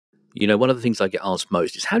You know, one of the things I get asked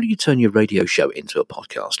most is how do you turn your radio show into a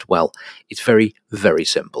podcast? Well, it's very, very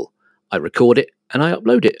simple. I record it and I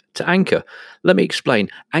upload it to Anchor. Let me explain.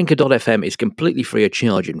 Anchor.fm is completely free of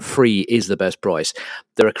charge, and free is the best price.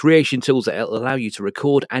 There are creation tools that allow you to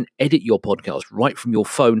record and edit your podcast right from your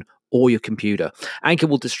phone or your computer. Anchor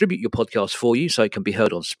will distribute your podcast for you so it can be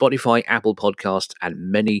heard on Spotify, Apple Podcasts,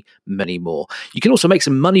 and many, many more. You can also make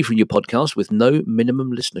some money from your podcast with no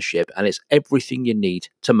minimum listenership, and it's everything you need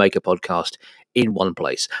to make a podcast in one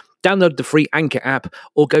place. Download the free Anchor app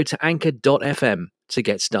or go to anchor.fm to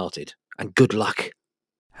get started. And good luck.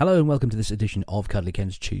 Hello and welcome to this edition of Cuddly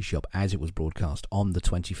Ken's Cheese Shop as it was broadcast on the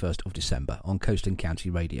 21st of December on Coast and County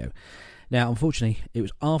Radio. Now, unfortunately, it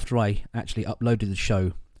was after I actually uploaded the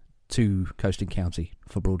show to Coast and County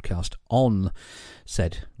for broadcast on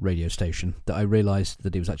said radio station that I realised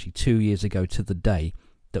that it was actually 2 years ago to the day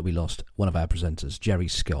that we lost one of our presenters, Jerry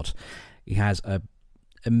Scott. He has an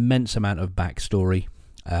immense amount of backstory,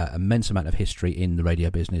 immense amount of history in the radio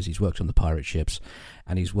business. He's worked on the pirate ships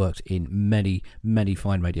and he's worked in many, many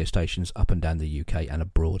fine radio stations up and down the UK and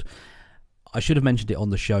abroad. I should have mentioned it on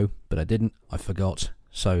the show, but I didn't. I forgot.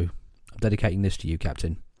 So I'm dedicating this to you,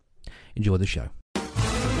 Captain. Enjoy the show.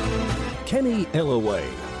 Kenny Ellaway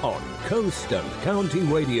on Coast and County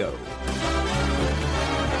Radio.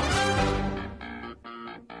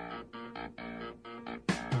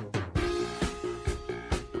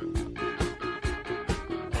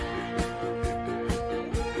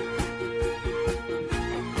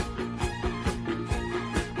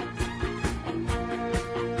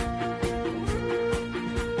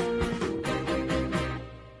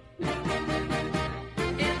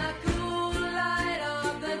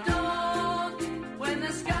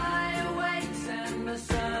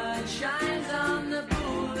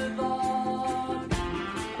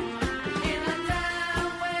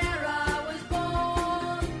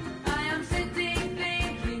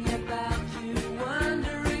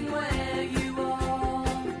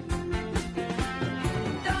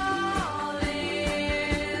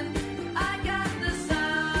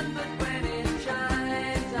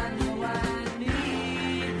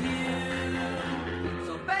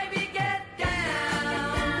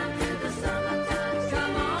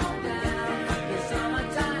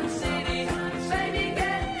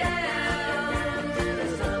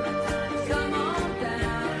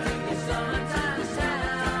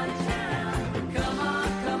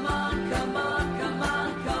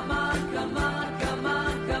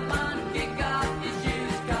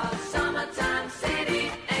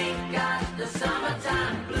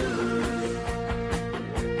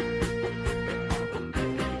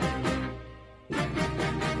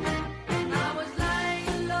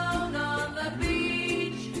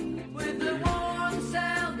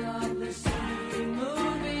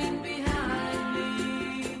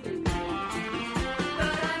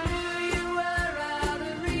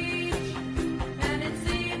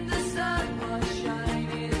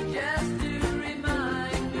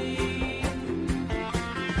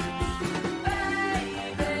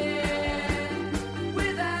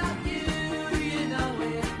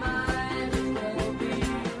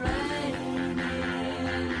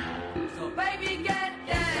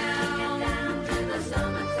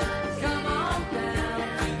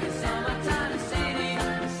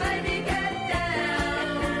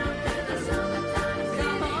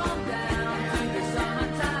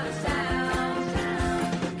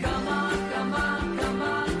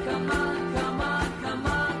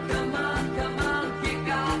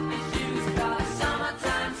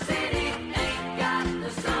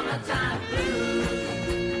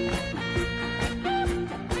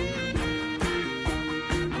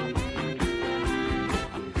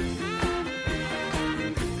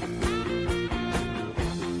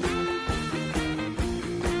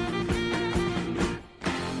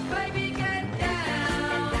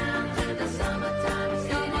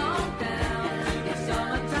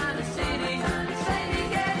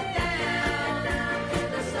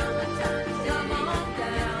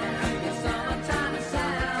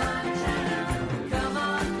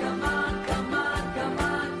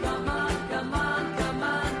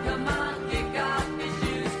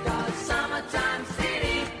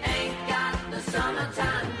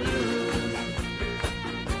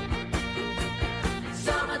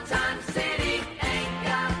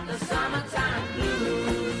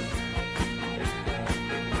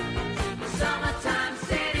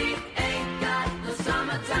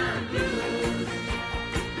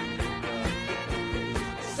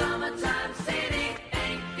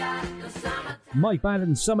 Mike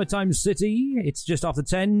Bannon, Summertime City. It's just after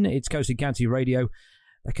 10. It's Coast and County Radio.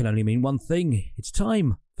 That can only mean one thing. It's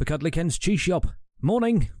time for Cuddly Ken's Cheese Shop.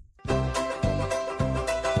 Morning.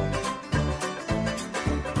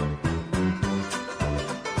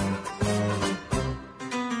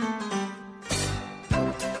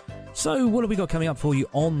 So, what have we got coming up for you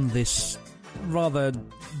on this rather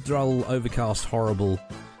dull, overcast, horrible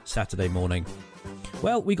Saturday morning?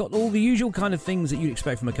 Well, we got all the usual kind of things that you'd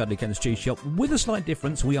expect from a Cuddly Ken's Cheese Shop, with a slight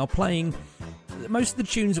difference. We are playing most of the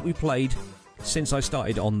tunes that we played since I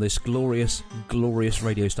started on this glorious, glorious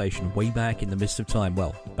radio station way back in the midst of time.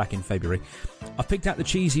 Well, back in February. I've picked out the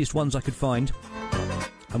cheesiest ones I could find,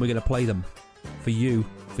 and we're going to play them for you,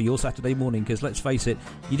 for your Saturday morning, because let's face it,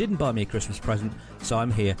 you didn't buy me a Christmas present, so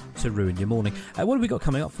I'm here to ruin your morning. What have we got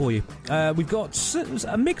coming up for you? We've got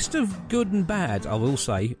a mix of good and bad, I will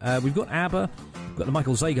say. We've got ABBA, we've got the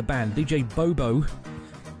Michael Zager Band, DJ Bobo,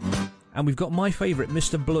 and we've got my favourite,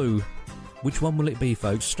 Mr. Blue. Which one will it be,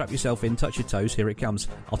 folks? Strap yourself in, touch your toes, here it comes.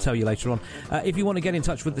 I'll tell you later on. If you want to get in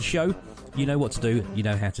touch with the show, you know what to do, you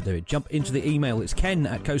know how to do it. Jump into the email, it's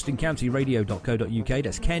ken@coastandcountyradio.co.uk,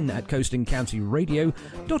 that's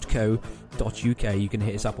ken@coastandcountyradio.co.uk. You can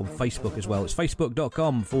hit us up on Facebook as well, it's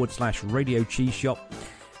facebook.com/Radio Cheese Shop.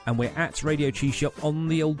 And we're at Radio Cheese Shop on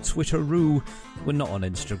the old Twitteroo. We're not on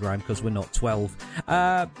Instagram because we're not 12.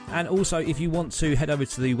 And also, if you want to head over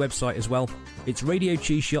to the website as well, it's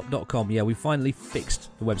radiocheeseshop.com. Yeah, we finally fixed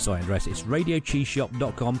the website address. It's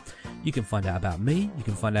radiocheeseshop.com. You can find out about me. You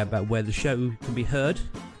can find out about where the show can be heard,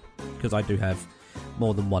 because I do have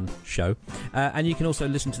more than one show. And you can also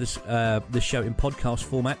listen to this show in podcast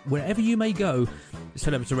format wherever you may go. Just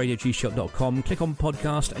head over to radiocheeseshop.com, click on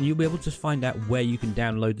podcast, and you'll be able to find out where you can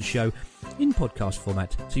download the show in podcast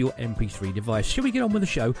format to your MP3 device. Shall we get on with the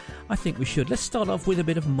show? I think we should. Let's start off with a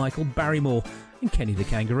bit of Michael Barrymore and Kenny the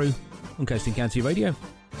Kangaroo on Coast and County Radio.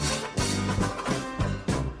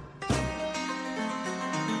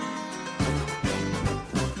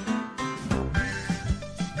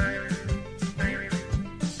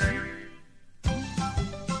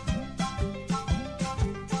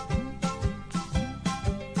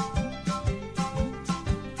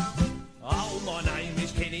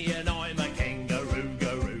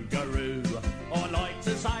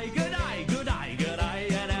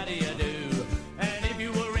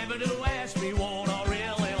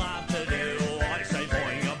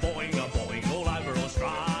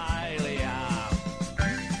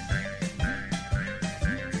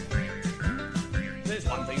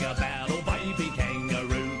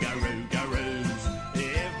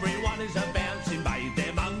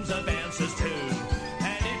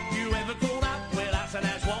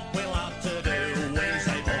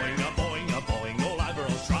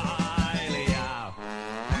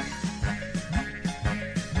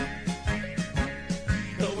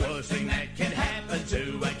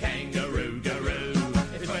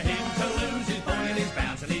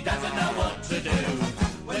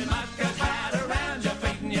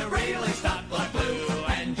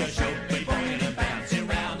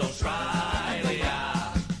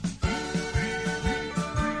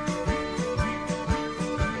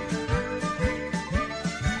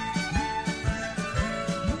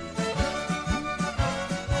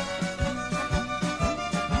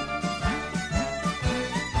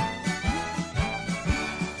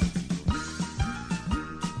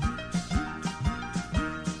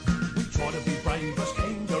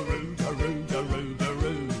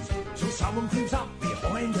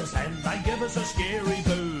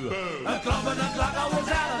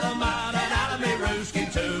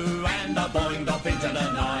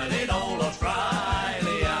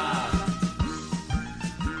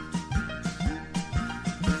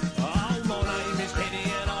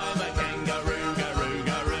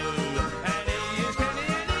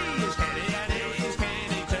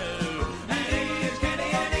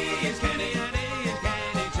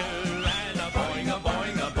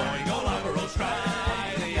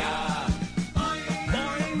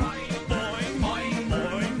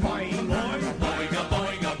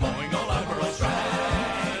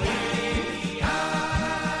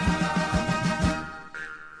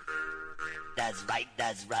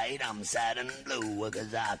 I'm sad and blue,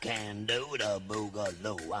 'cause I can't do the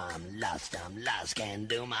boogaloo. I'm lost, can't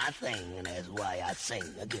do my thing, and that's why I sing.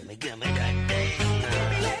 Gimme that ding. Gimme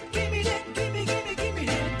that, gimme that, gimme that, gimme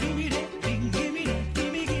that, gimme that ding, gimme that,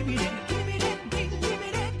 gimme that, gimme that, gimme that,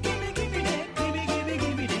 gimme that,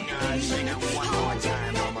 gimme that. Sing it one more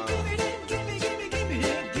time, mama. Gimme that, gimme that, gimme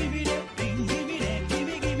that, gimme that ding, gimme that,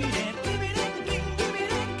 gimme that, gimme that ding, gimme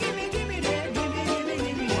that, gimme that,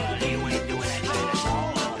 gimme. Well, you ain't doing that kind of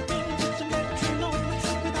song.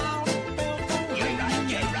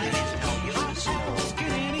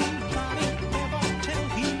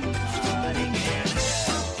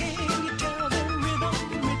 Can you tell them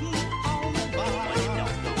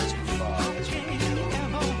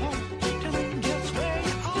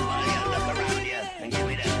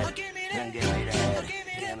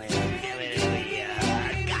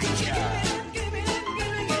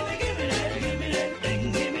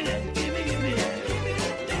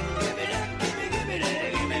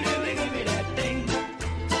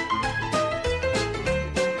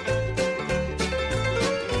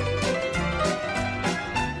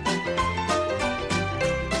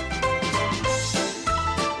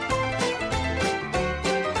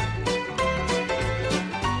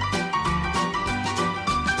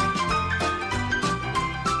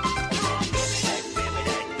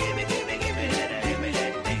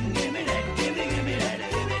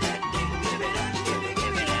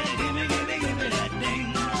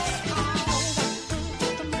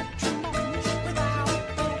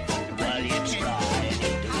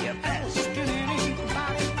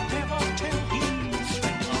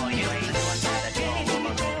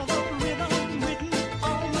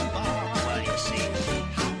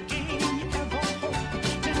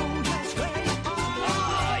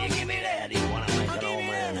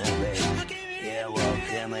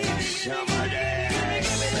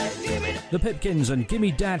The Pipkins and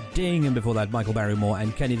Gimme Dad Ding, and before that Michael Barrymore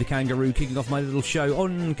and Kenny the Kangaroo kicking off my little show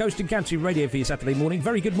on Coast and County Radio for your Saturday morning.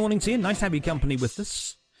 Very good morning to you. Nice to have your company with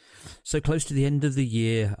us. So close to the end of the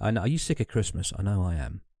year. I know. Are you sick of Christmas? I know I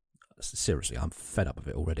am. Seriously, I'm fed up of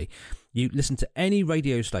it already. You listen to any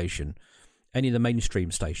radio station, any of the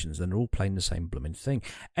mainstream stations, and they're all playing the same blooming thing.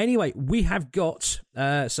 Anyway, we have got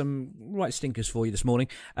some right stinkers for you this morning.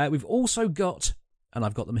 We've also got, and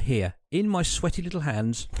I've got them here in my sweaty little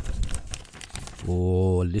hands.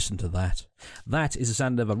 Oh, listen to that. That is the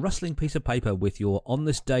sound of a rustling piece of paper with your on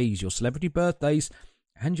this days, your celebrity birthdays,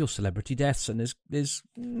 and your celebrity deaths. And it's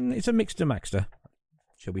a mixter-maxter,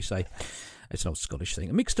 shall we say. It's an old Scottish thing.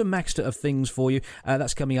 A mixter-maxter of things for you.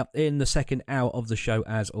 That's coming up in the second hour of the show,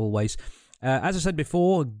 as always. As I said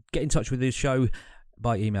before, get in touch with this show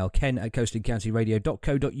by email,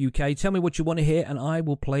 ken@coastandcountyradio.co.uk. Tell me what you want to hear, and I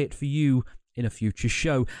will play it for you in a future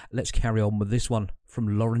show. Let's carry on with this one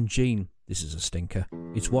from Lauren Jean. This is a stinker.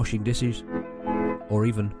 It's washing dishes, or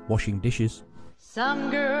even washing dishes. Some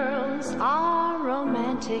girls are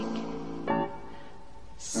romantic,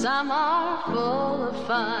 some are full of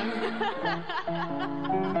fun.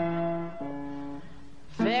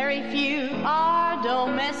 Very few are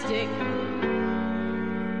domestic,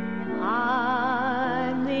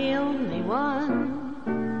 I'm the only one.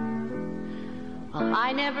 Well,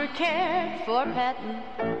 I never cared for petting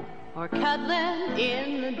or cuddling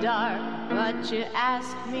in the dark, but you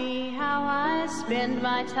ask me how I spend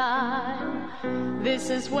my time. This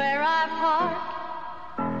is where I park,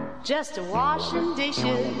 just washing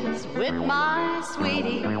dishes with my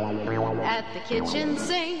sweetie at the kitchen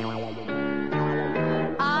sink.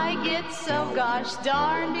 I get so gosh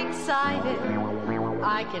darned excited,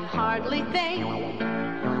 I can hardly think.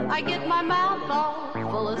 I get my mouth all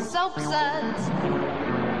full of soap suds,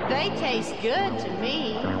 they taste good to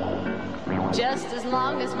me, just as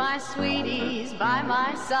long as my sweetie's by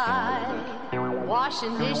my side,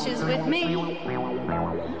 washing dishes with me.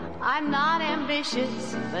 I'm not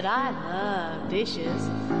ambitious, but I love dishes,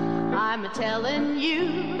 I'm a-telling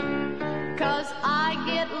you, 'cause I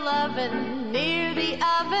get lovin' near the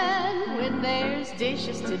oven when there's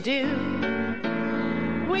dishes to do.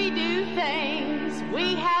 We do things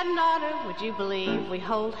we hadn't oughta, would you believe we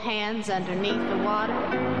hold hands underneath the water,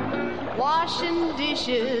 washing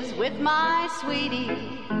dishes with my sweetie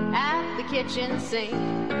at the kitchen sink.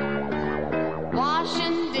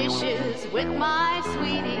 Washing dishes with my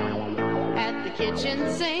sweetie at the kitchen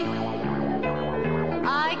sink.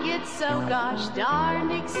 I get so gosh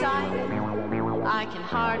darned excited, I can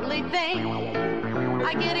hardly think.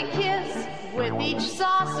 I get a kiss with each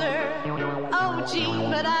saucer, oh gee,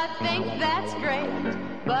 but I think that's great.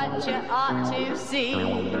 But you ought to see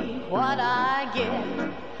what I get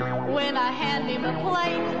when I hand him a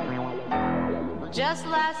plate. Well, just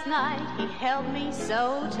last night he held me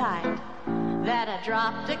so tight that I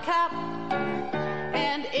dropped a cup,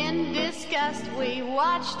 and in disgust we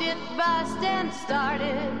watched it bust and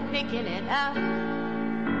started picking it up.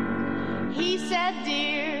 He said,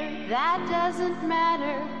 dear, that doesn't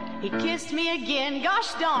matter. He kissed me again,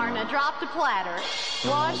 gosh darn, I dropped a platter.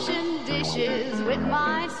 Washing dishes with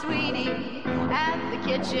my sweetie at the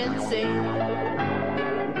kitchen sink.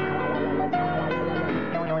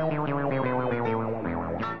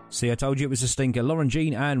 See, I told you it was a stinker. Lauren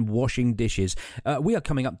Jean and washing dishes. We are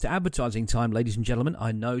coming up to advertising time, ladies and gentlemen.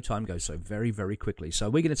 I know time goes so very, very quickly. So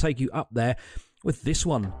we're going to take you up there with this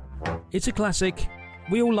one. It's a classic.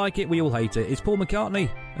 We all like it, we all hate it. It's Paul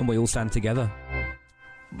McCartney, and We All Stand Together.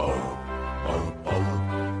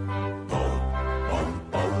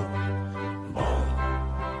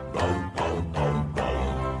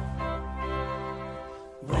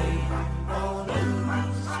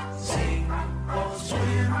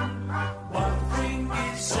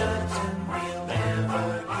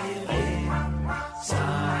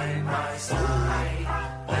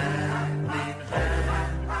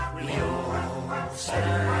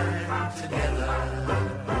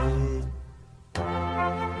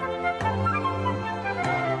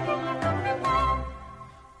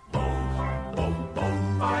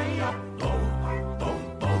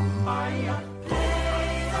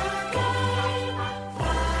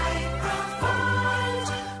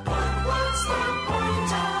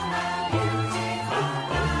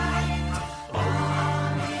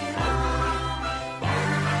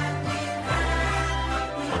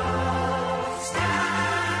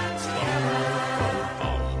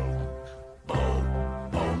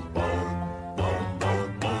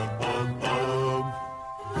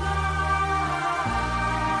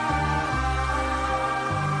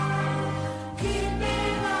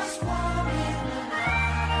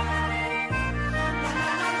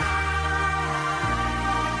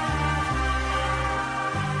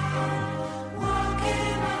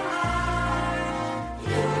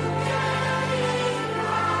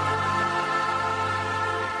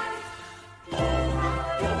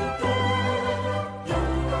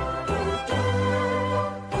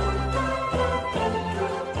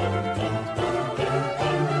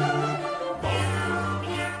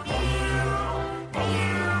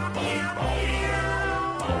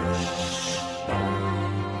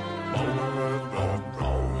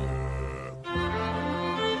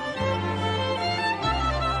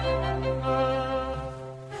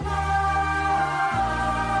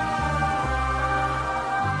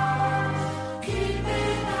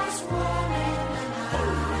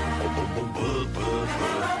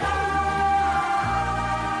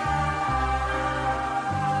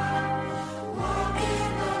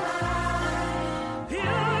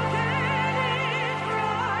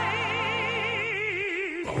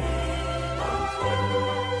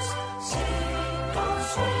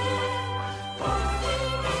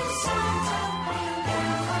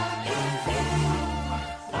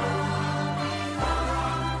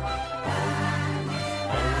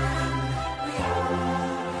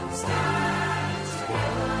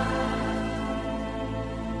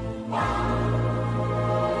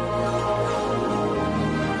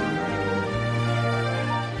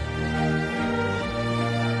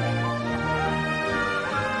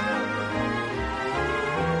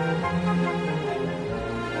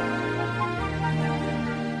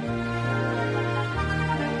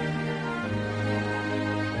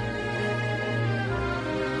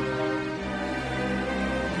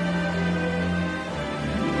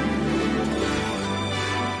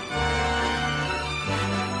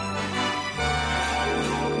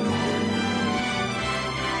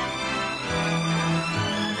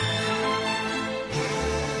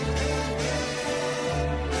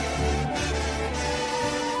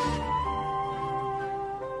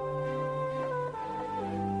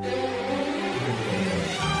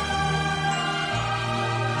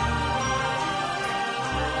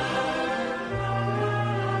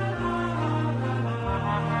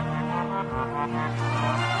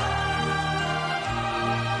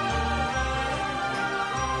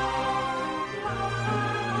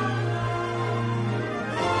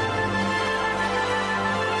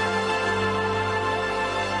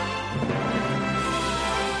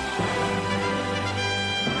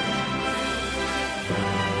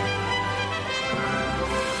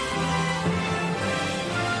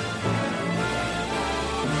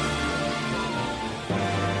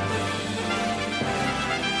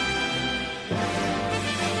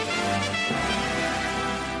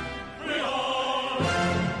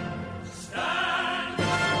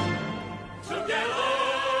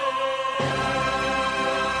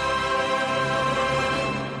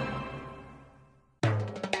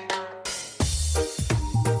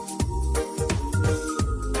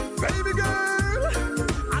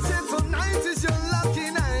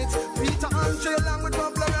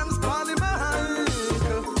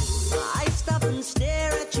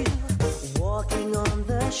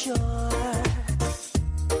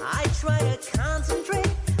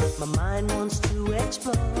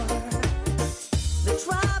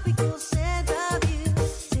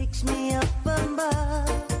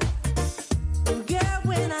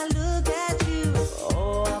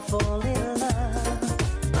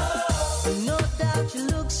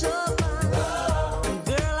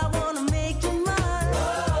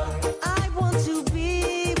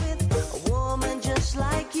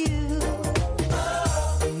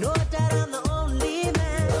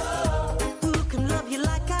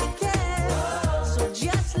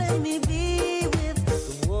 Just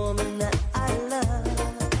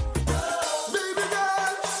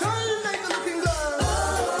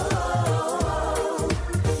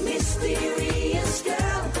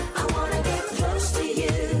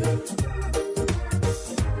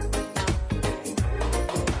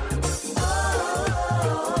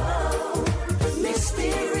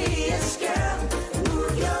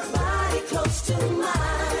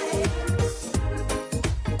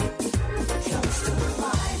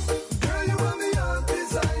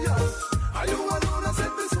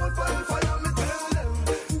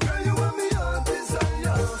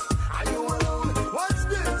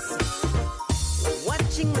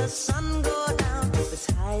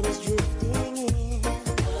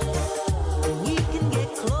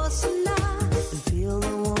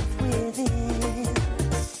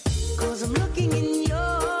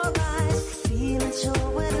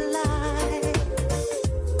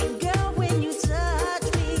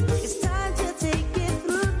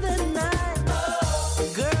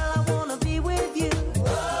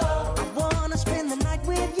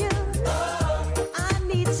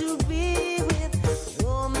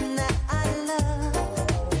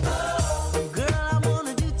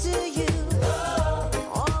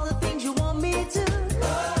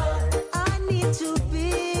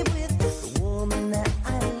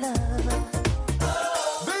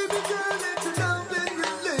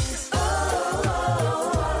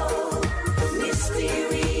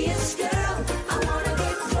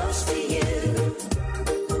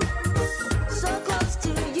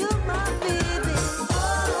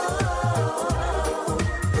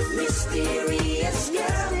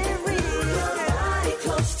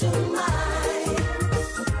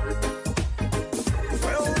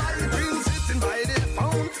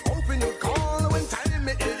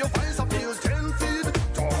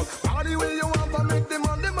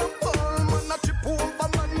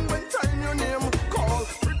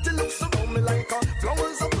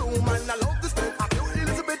and I love the smell of your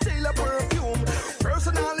Elizabeth Taylor perfume.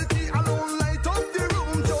 Personality alone light up the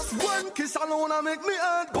room. Just one kiss alone I make me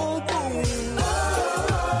heart go boom.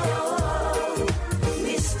 Oh,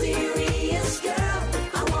 mysterious girl,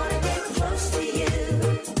 I wanna get close to you.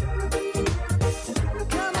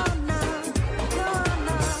 Come on now, come on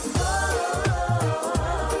now.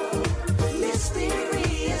 Oh,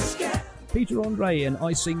 mysterious girl. Peter Andre and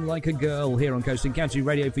I Sing Like a Girl here on Coast and County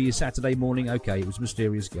Radio for your Saturday morning. Okay, it was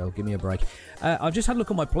Mysterious Girl. Give me a break. I've just had a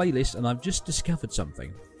look on my playlist and I've just discovered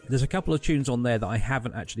something. There's a couple of tunes on there that I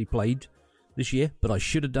haven't actually played this year, but I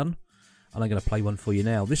should have done. And I'm going to play one for you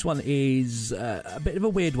now. This one is a bit of a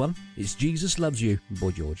weird one. It's Jesus Loves You,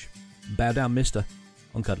 Boy George. Bow Down Mister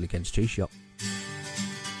on Cuddly Ken's Cheese Shop.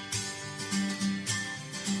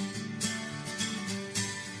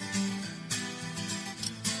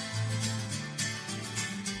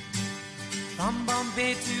 From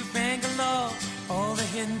Bombay to Bangalore, all the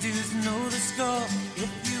Hindus know the score.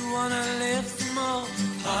 If you wanna live some more,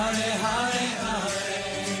 Hare Hare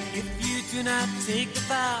Hare. If you do not take the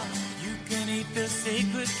vow, you can eat the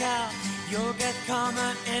sacred cow. You'll get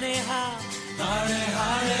karma anyhow. Hare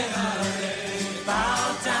Hare Hare.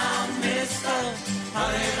 Bow down, mister.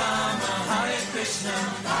 Hare Rama, Hare Krishna.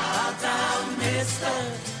 Bow down, mister.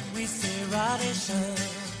 We say Radhe Shyam.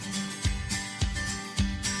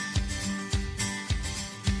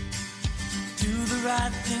 Do the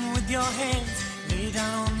right thing with your hands. Lay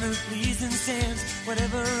down on the pleasing sands.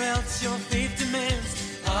 Whatever else your faith demands.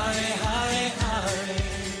 Hare Hare Hare.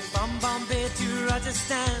 From Bombay to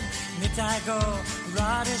Rajasthan, Mitai go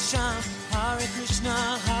Radhe Shyam. Hare Krishna,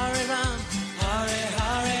 Hare Ram. Hare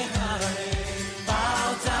Hare Hare. Bow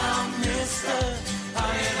down, mister.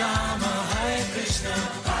 Hare Rama, Hare Krishna.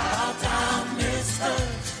 Bow down, mister.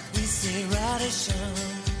 We say Radhe Shyam.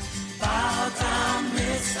 Bow down,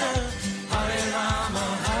 mister. Hare Rama,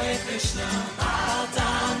 Hare Krishna. Bow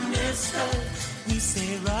down, mister. We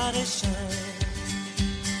say Radhe Shyam.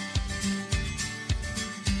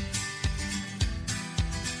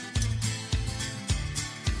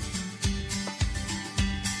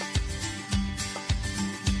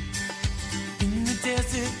 In the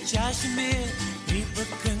desert, Kashmir, people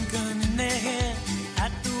kankan in their hair.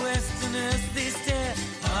 At the westerners they stare.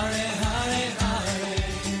 Hare Hare Hare.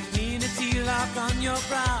 Lean a tilak on your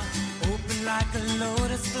brow. Open like a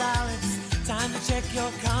lotus flower. It's time to check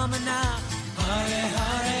your karma now. Hare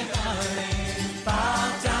Hare Hare.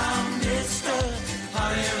 Bow down, mister.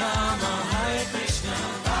 Hare Rama, Hare Krishna.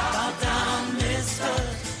 Bow down, mister.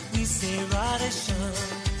 We say Radhe Shyam.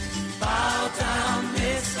 Bow down,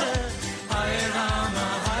 mister. Hare Rama,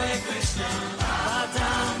 Hare Krishna. Bow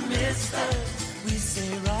down, mister. We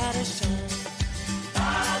say Radhe Shyam.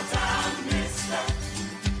 Bow down, mister.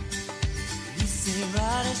 We say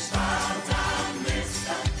Radhe Shyam. Bow down,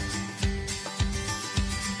 mister.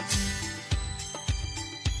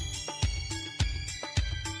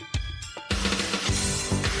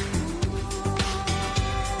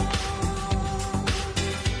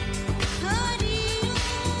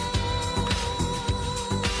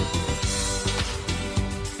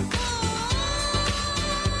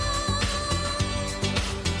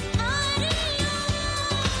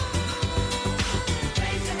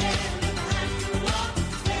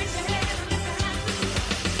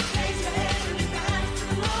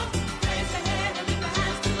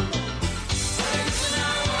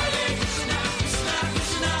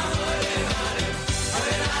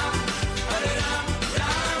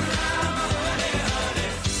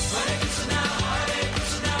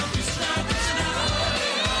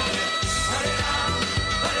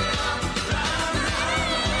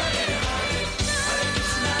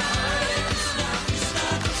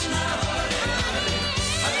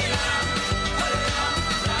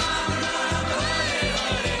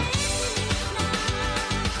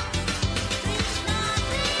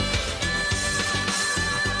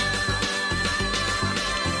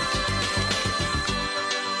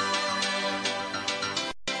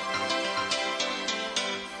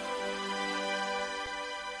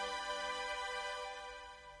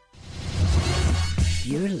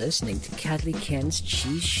 You're listening to Cuddly Ken's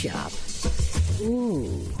Cheese Shop.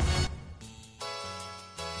 Ooh.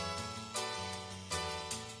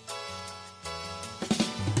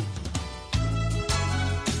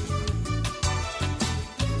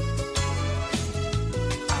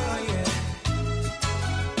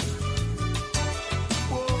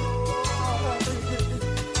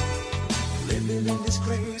 Living in this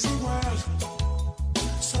crazy world,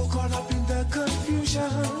 so caught up in the confusion.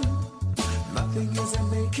 Nothing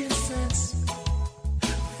isn't making sense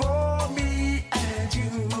for me and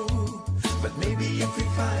you. But maybe if we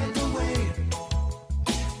find a way,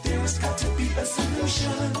 there there's got to be a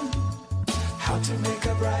solution. How to make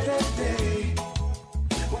a brighter day.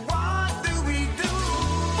 What do we do?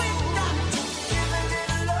 We've got to give a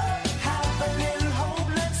little love, have a little hope.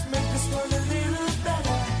 Let's make this world a little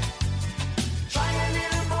better. Try a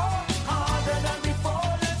little more, harder than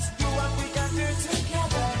before. Let's do what we can do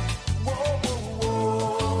together. Whoa,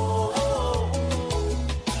 whoa,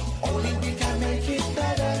 whoa. Only we can make it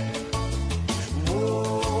better.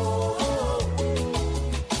 Whoa,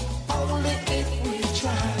 only if we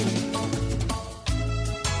try.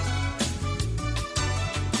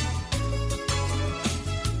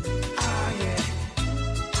 Ah, yeah.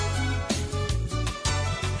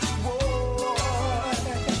 Whoa.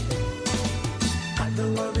 Got the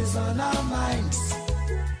worries on our minds,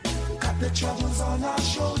 got the troubles on our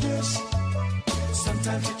shoulders.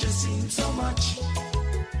 Sometimes it just seems so much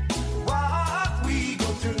what we go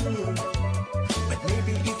through. But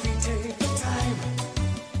maybe if we take the time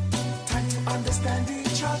to understand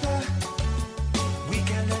each other, we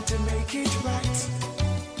can learn to make it right.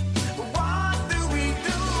 What do we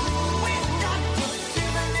do? We've got to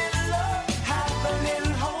give a little love, have a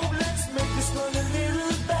little hope. Let's make this world a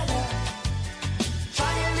little better.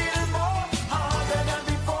 Try a little more, harder than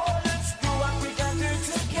before. Let's do what we can do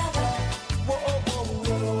together. Whoa, whoa,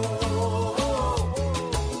 whoa.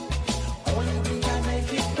 Only we can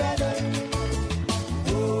make it better.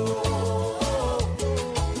 Whoa,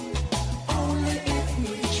 only if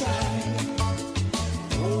we try.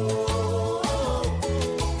 Whoa,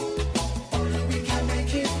 only we can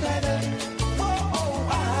make it better. Whoa,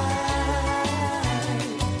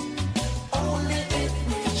 only if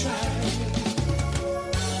we try.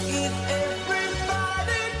 If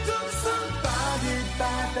everybody took somebody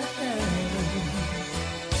by the hand,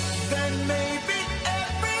 then maybe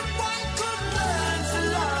everyone could learn to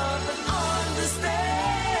love and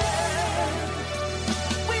understand.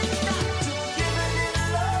 We've got to give a little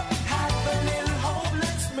love, have a little hope.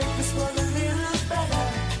 Let's make this world a little better.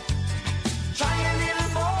 Try a little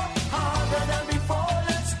more, harder than before.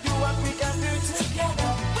 Let's do what we can do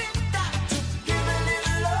together. We've got to give a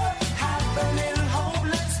little love, have a little hope.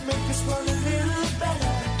 Let's make this world a little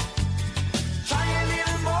better. Try a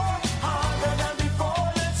little more, harder than before.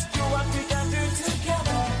 Let's do what we can do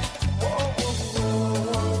together. Whoa,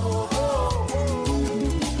 whoa,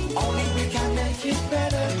 whoa. Only we can make it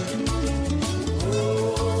better.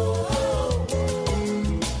 Whoa,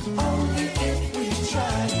 only if we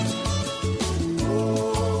try.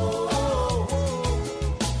 Whoa,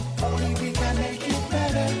 only we can make it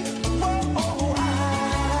better. Whoa,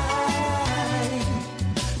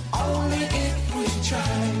 only if we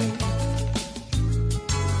try.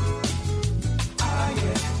 Ah,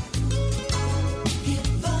 yeah.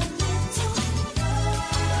 Give a little love.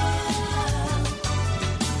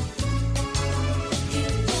 Give a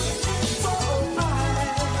little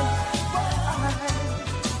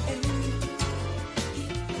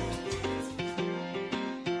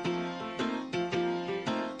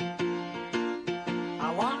I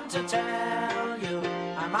want to tell you,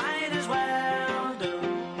 I might as well do,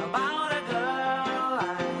 about a girl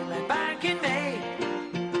I met back in May.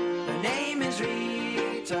 Her name is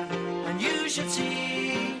Rita, and you should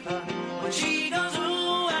see her when she goes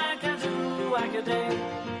ooh, whack-a-day.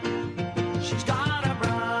 She's got a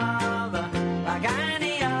brother like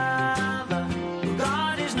any other, who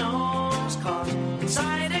got his nose caught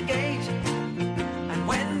inside a gate. And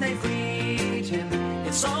when they freed him,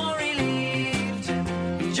 it so relieved him.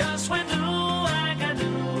 He just went ooh,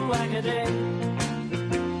 whack-a-day.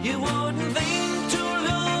 You wouldn't think to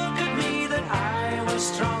look at me that I was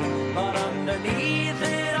strong, but underneath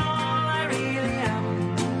it all I really am.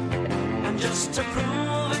 And just to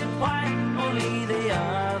prove it, why, only the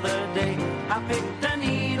other day I picked a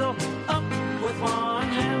needle up with one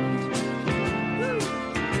hand.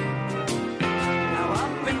 Now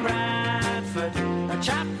up in Bradford, a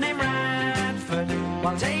chap named Radford,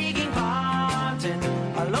 while taking part in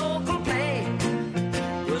a local play,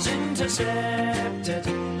 was intercepted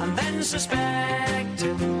and then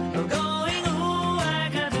suspected of going ooh,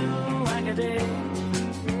 whack-a-day.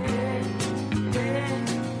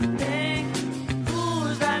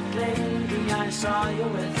 Who's that lady I saw you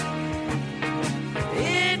with?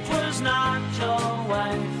 It was not your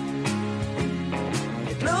wife.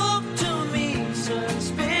 It looked to me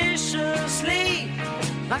suspiciously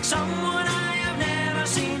like someone I have never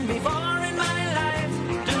seen before in my life.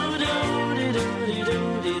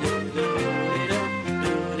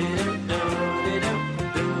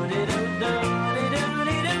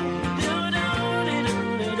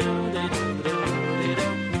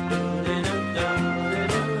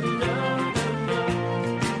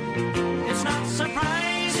 It's not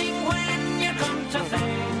surprising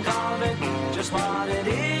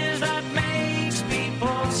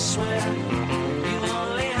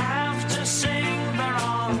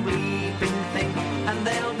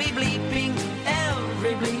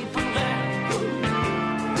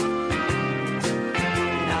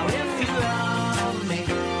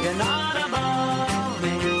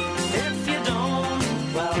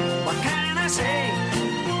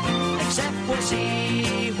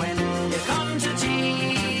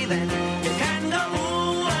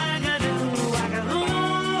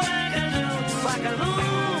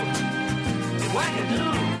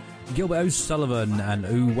Gilbert O'Sullivan and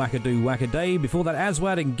Ooh Wackadoo Wackaday. Before that,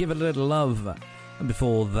 Aswad and Give It a Little Love. And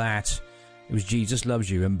before that, it was Jesus Loves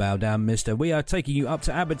You and Bow Down Mister. We are taking you up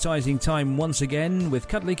to advertising time once again with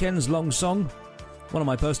Cuddly Ken's Long Song, one of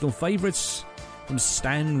my personal favourites from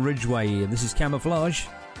Stan Ridgway. And this is Camouflage,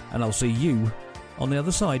 and I'll see you on the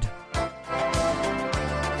other side.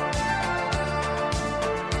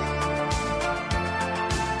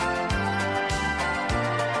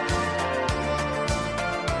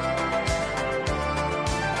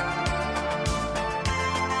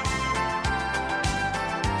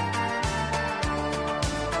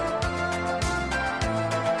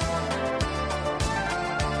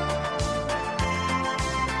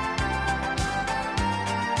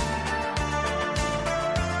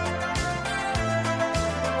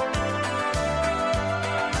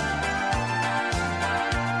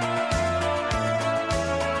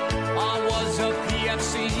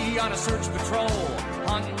 On a search patrol,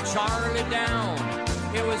 hunting Charlie down.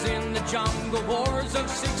 It was in the jungle wars of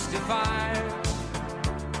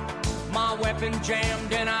 65. My weapon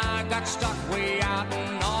jammed and I got stuck way out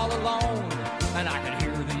and all alone. And I could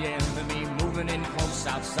hear the enemy moving in close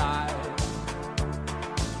outside.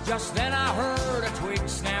 Just then I heard a twig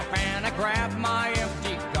snap and I grabbed my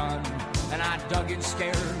empty gun. And I dug in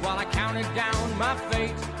scared while I counted down my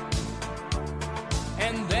fate.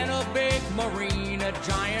 And then a big marine, a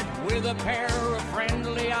giant with a pair of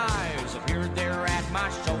friendly eyes, appeared there at my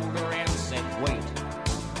shoulder and said, wait.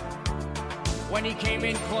 When he came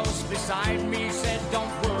in close beside me, said,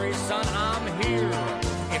 don't worry, son, I'm here.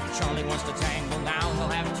 If Charlie wants to tangle now, he'll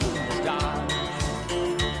have two to dodge.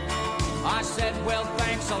 I said, well,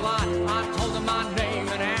 thanks a lot. I told him my name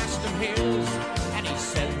and asked him his. And he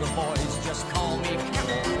said, the boys just call me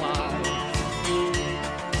Camouflage.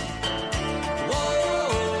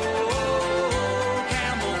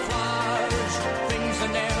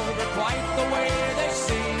 Quite the way they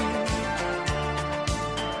seem.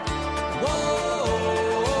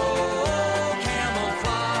 Whoa,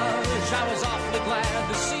 camouflage. I was awfully glad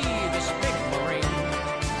to see this big Marine.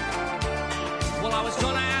 Well, I was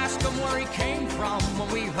gonna ask him where he came from when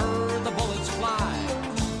we heard the bullets fly,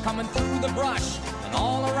 coming through the brush and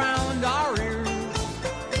all around our ears.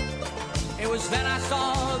 It was then I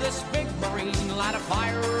saw this big Marine light a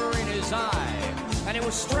fire in his eye. And it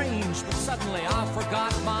was strange, but suddenly I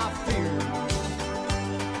forgot my fear.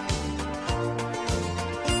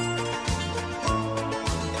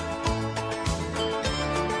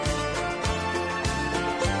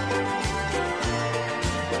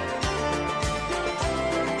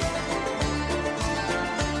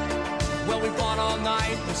 Well, we fought all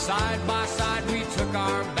night, and side by side we took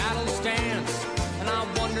our battle stance. And I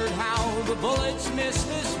wondered how the bullets missed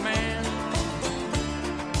this man.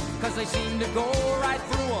 'Cause they seemed to go right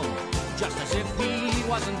through him, just as if he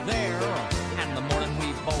wasn't there. And the morning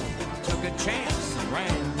we both took a chance and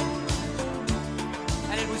ran.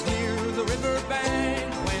 And it was near the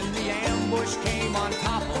riverbank when the ambush came on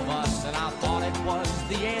top of us. And I thought it was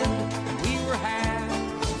the end, and we were had.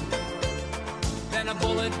 Then a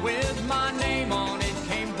bullet with my name on it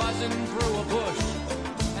came buzzing through a bush.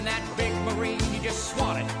 And that big Marine, he just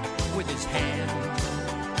swatted with his hand.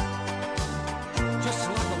 Just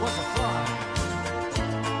like it was a fly.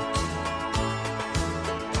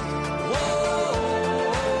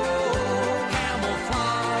 Whoa,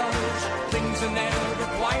 camouflage. Things are never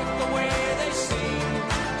quite the way they seem.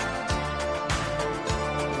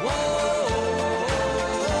 Whoa,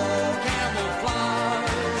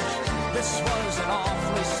 camouflage. This was an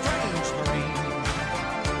awfully strange Marine.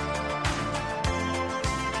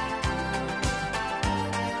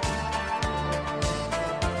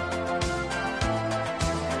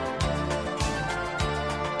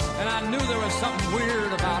 I knew there was something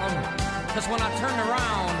weird about him, because when I turned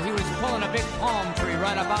around, he was pulling a big palm tree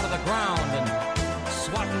right up out of the ground and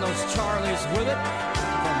swatting those Charlies with it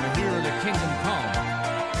from here to Kingdom Come.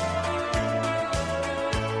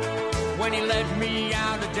 When he led me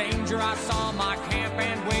out of danger, I saw my camp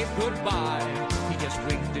and waved goodbye. He just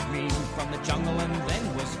winked at me from the jungle and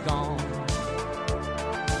then was gone.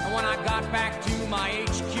 And when I got back to my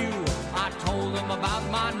HQ, I told him about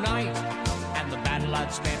my night and the battle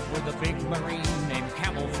I'd spent with a big Marine named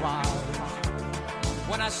Camouflage.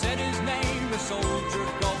 When I said his name, the soldier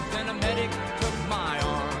gulped and a medic took my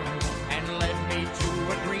arm and led me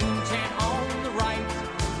to a green tent on the right.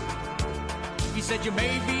 He said, you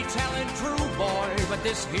may be telling true, boy, but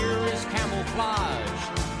this here is Camouflage,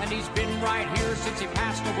 and he's been right here since he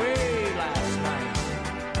passed away last night.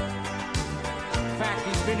 In fact,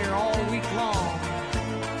 he's been here all week long.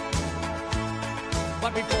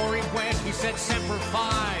 But before he went, he said Semper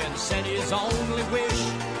Fi and said his only wish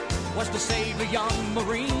was to save a young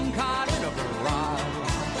Marine caught in a barrage.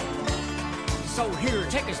 So here,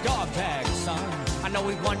 take his dog tag, son. I know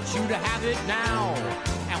he wants you to have it now.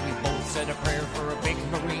 And we both said a prayer for a big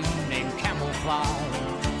Marine named Camouflage.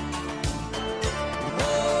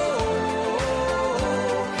 Whoa,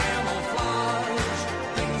 camouflage.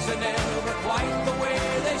 Things are never quite the way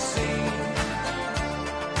they seem.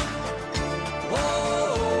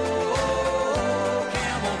 Whoa,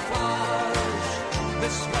 camouflage.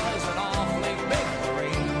 This was an awfully big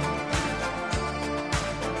Marine.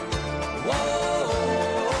 Whoa,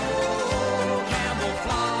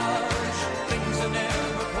 camouflage. Things are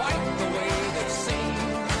never quite the way they seem.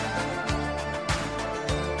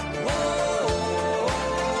 Whoa,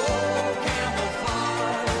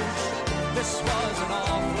 camouflage. This was an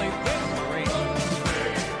awfully big Marine.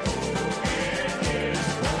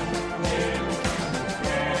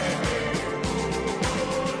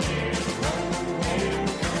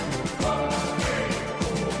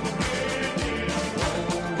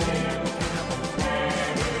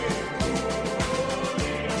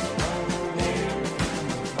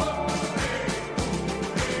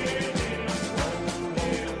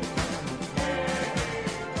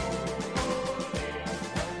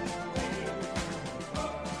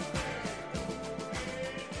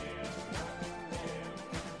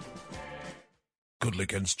 Cuddly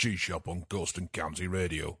Ken's Cheese Shop on Ghost and County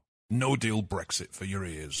Radio. No deal Brexit for your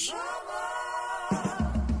ears.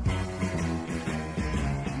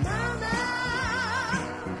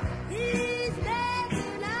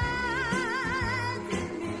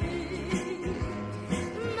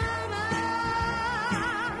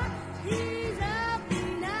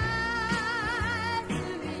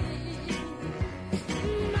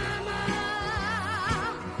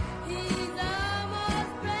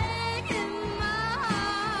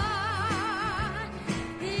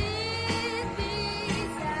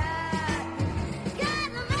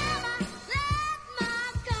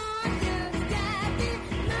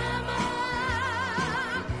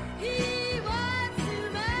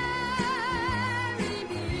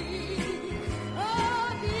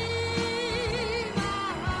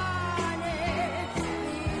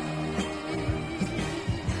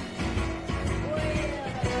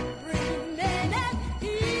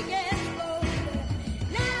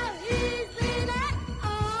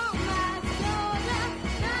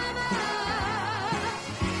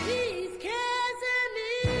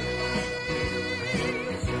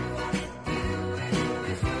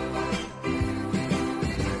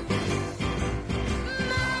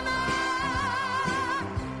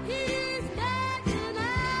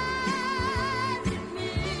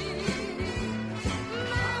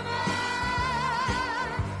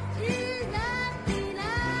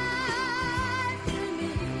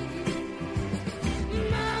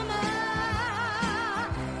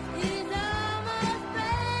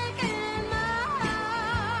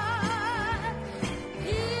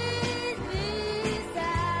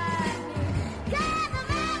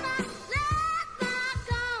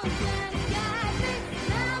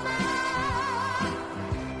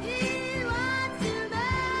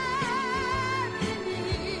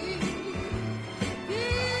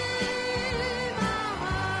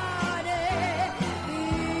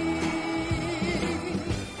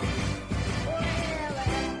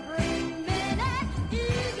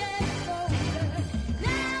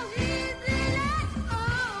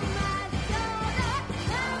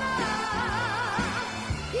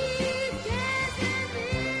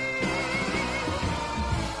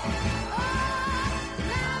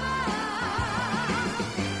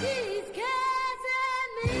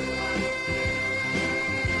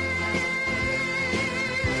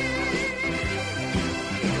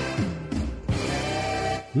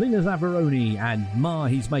 Lena Zavaroni and Ma,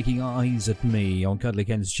 He's Making Eyes at Me on Cuddly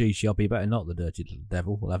Ken's Cheese Shop. You better not, the dirty little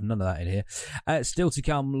devil. We'll have none of that in here. Still to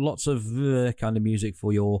come, lots of kind of music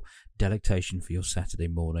for your delectation for your Saturday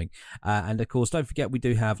morning. And of course, don't forget, we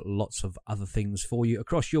do have lots of other things for you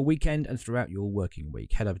across your weekend and throughout your working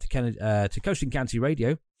week. Head over to Coast and County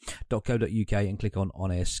Radio.co.uk and click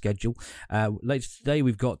on air schedule. Later today,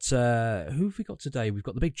 we've got, who have we got today? We've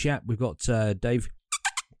got the big chap. We've got Dave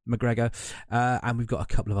McGregor, and we've got a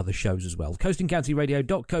couple of other shows as well.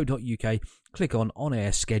 coastandcountyradio.co.uk, click on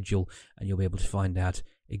air schedule, and you'll be able to find out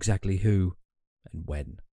exactly who and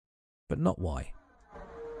when, but not why.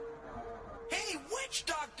 Hey, witch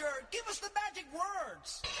doctor, give us the magic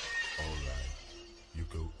words. All right, you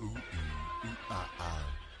go ooh ooh ooh ah ah,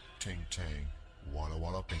 ting tang, walla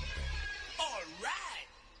walla bing bang. All right.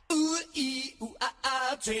 Ooh ee ooh ah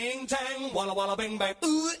ah, ting tang, walla walla bing bang.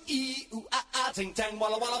 Ooh ee ooh ah ah, ting tang,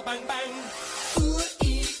 walla walla bang bang. Ooh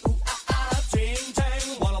ee ooh ah ah, ting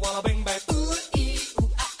tang, walla walla bing.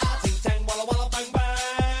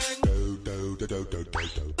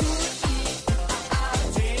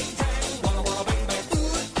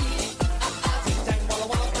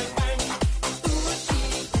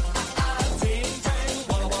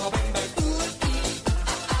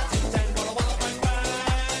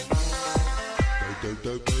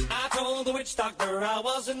 told the witch doctor I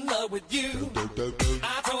was in love with you.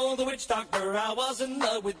 I told the witch doctor I was in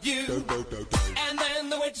love with you. And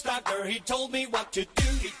then the witch doctor, he told me what to do.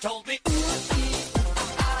 He told me, ooh,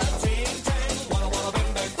 ah, ting, tang, walla, walla,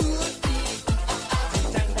 bang, bang. Ooh, ah,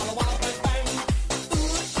 ting, tang, walla, walla, bang, bang.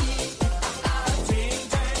 Ooh, ah, ting,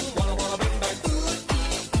 tang, walla, walla, bang, bang. Ooh,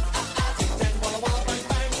 ah, ting, tang, walla, walla, bang,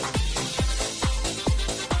 bang.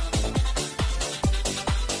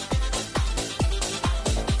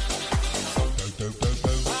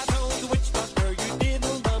 I told the witch doctor you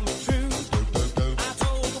didn't love me true. I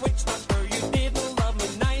told the witch doctor you didn't love me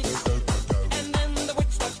nice. And then the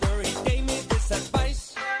witch doctor, he gave me this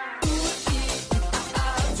advice. Ooh,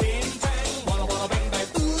 ah, ting, tang, walla, walla, bang, bang.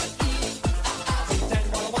 Ooh, ah, ting, tang,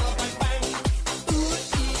 walla, walla, bang, bang. Ooh,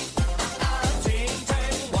 ah, ting,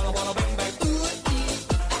 tang, walla, walla, bang, bang. Ooh,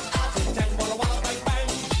 ah, ting, tang, walla, walla, bang, bang.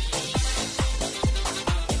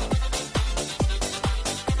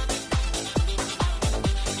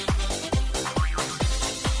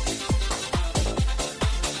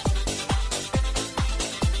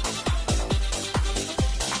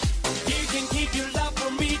 You can keep your love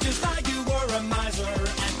for me just like you were a miser.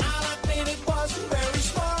 And I think it wasn't very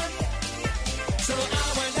smart. So I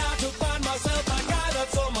went out to find myself a guy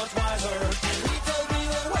that's so much wiser. And he told me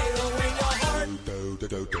the way to win your heart.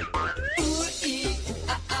 Ooh, ee,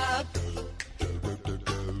 ah, ah.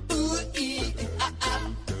 Ooh, ee, ah, ah.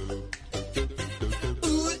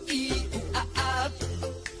 Ooh, ee, ah, ah.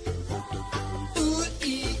 Ooh,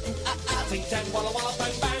 ee, ah, ah. Ting, tang, walla, walla,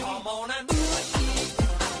 bang, bang. Come on and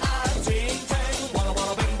ting, tang, walla,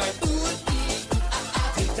 walla, bang, bang. Ooh, ee, ah, ah,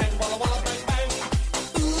 ting, tang, walla, walla, bang, bang.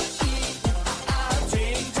 Ooh, ee, ah, ah,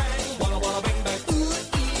 ting, tang, walla, walla, bang, bang. Ooh,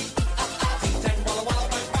 ee, ah, ah, ting, tang, walla, walla,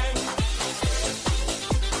 bang, bang.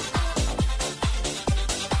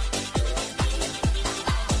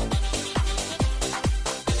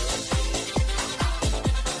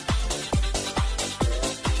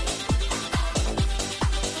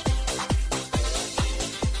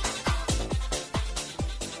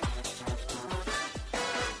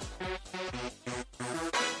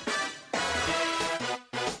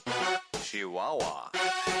 Chihuahua.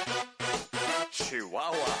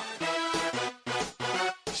 Chihuahua.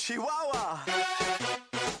 Chihuahua.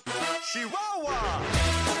 Chihuahua.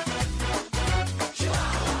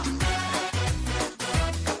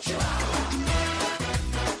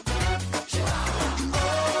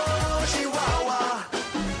 Oh, Chihuahua.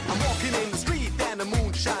 I'm walking in the street and the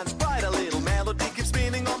moon shines bright. A little melody keeps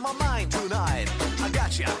spinning on my mind tonight. I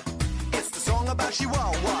gotcha. It's the song about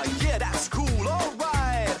Chihuahua. Yeah, that's cool,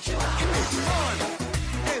 alright. It makes fun.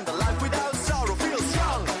 And the life without sorrow feels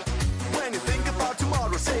young. When you think about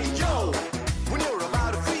tomorrow, say yo. When you're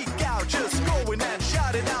about to freak out, just go in and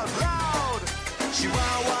shout it out loud.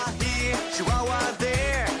 Chihuahua here, Chihuahua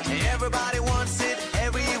there. Everybody wants it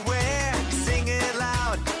everywhere. Sing it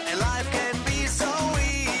loud, and life can be so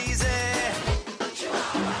easy.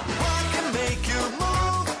 What can make you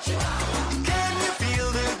move? Can you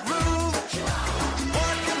feel the groove?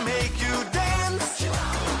 What can make you dance?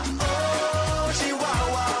 Oh,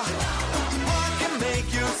 Chihuahua. What can make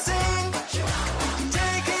you sing?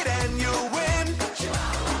 Take it and you win.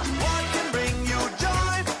 What can bring you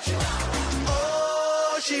joy?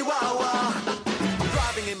 Oh, Chihuahua. I'm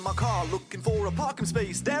driving in my car looking for a parking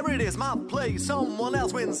space. There it is, my place. Someone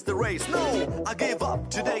else wins the race. No, I give up.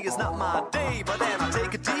 Today is not my day. But then I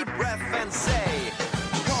take a deep breath and say,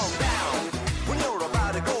 calm down. When you're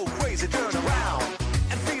about to go crazy, turn around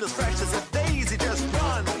and feel as fresh as a daisy. Just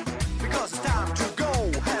run, because it's time to go.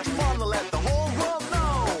 Have fun and let the whole world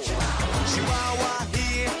know. Chihuahua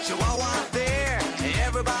here, Chihuahua there.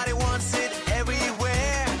 Everybody wants it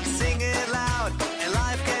everywhere. Sing it loud, and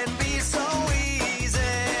life can be so easy.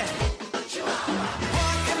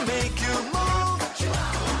 What can make you move?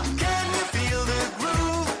 Can you feel the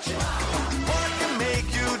groove? What can make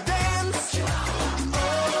you dance?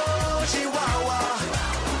 Oh, Chihuahua.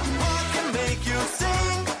 What can make you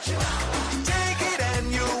sing? Take it and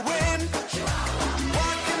you win.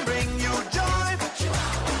 What can bring you joy?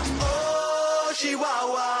 Oh,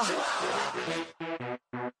 Chihuahua.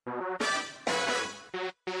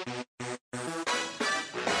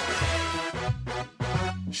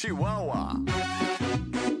 Chihuahua.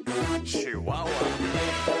 Chihuahua.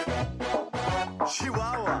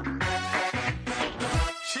 Chihuahua.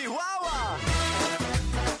 Chihuahua.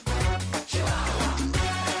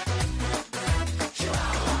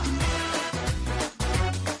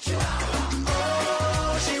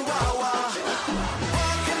 Oh, Chihuahua.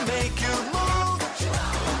 What can make you move?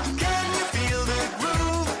 Can you feel the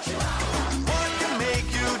groove? What can make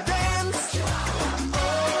you dance?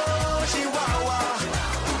 Oh, Chihuahua.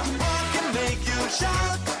 What can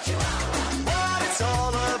shout what it's all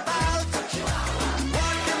about.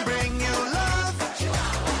 What can bring you love?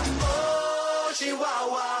 Oh,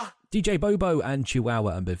 Chihuahua. DJ Bobo and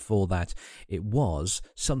Chihuahua, and before that, it was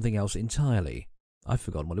something else entirely. I've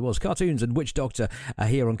forgotten what it was. Cartoons and Witch Doctor are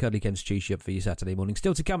here on Cuddly Ken's Cheese Shop for your Saturday morning.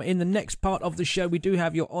 Still to come in the next part of the show, we do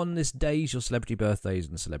have your On This Days, your celebrity birthdays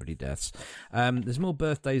and celebrity deaths. There's more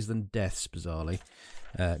birthdays than deaths, bizarrely.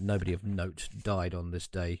 Nobody of note died on this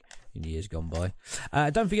day in years gone by.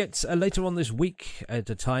 Don't forget, later on this week, at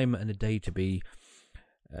a time and a day to be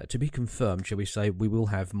confirmed, shall we say, we will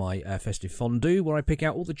have my festive fondue, where I pick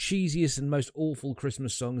out all the cheesiest and most awful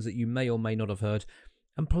Christmas songs that you may or may not have heard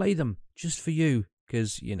and play them just for you,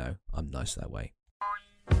 because, you know, I'm nice that way.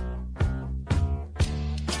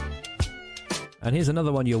 And here's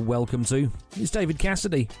another one you're welcome to. It's David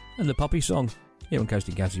Cassidy and the Puppy Song here on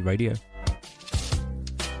Coasting County Radio.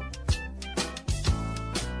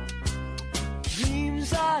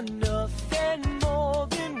 Dreams are nothing more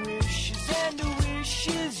than wishes, and a wish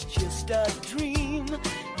is just a dream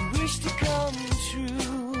you wish to come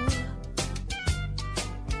true.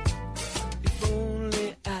 If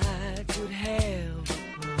only I could have a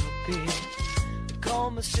puppy, I'd call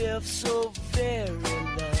myself so very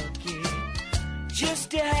lucky, just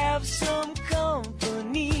to have some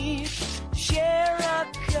company, share a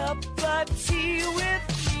cup of tea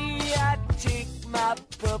with me. I'd take my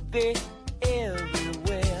puppy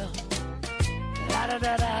everywhere. Da da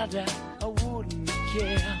da da da, I wouldn't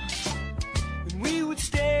care. And we would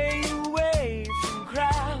stay away from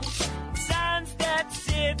crowds, signs that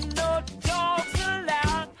said no dogs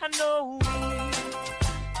allowed. I know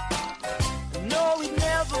he'd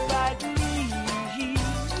never bite me.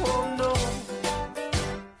 Oh no,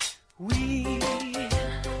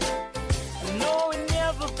 know he'd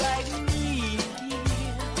never bite me.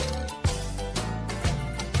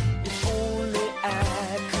 If only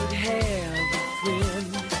I could have a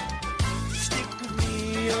friend, stick with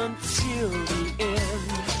me until the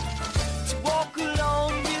end.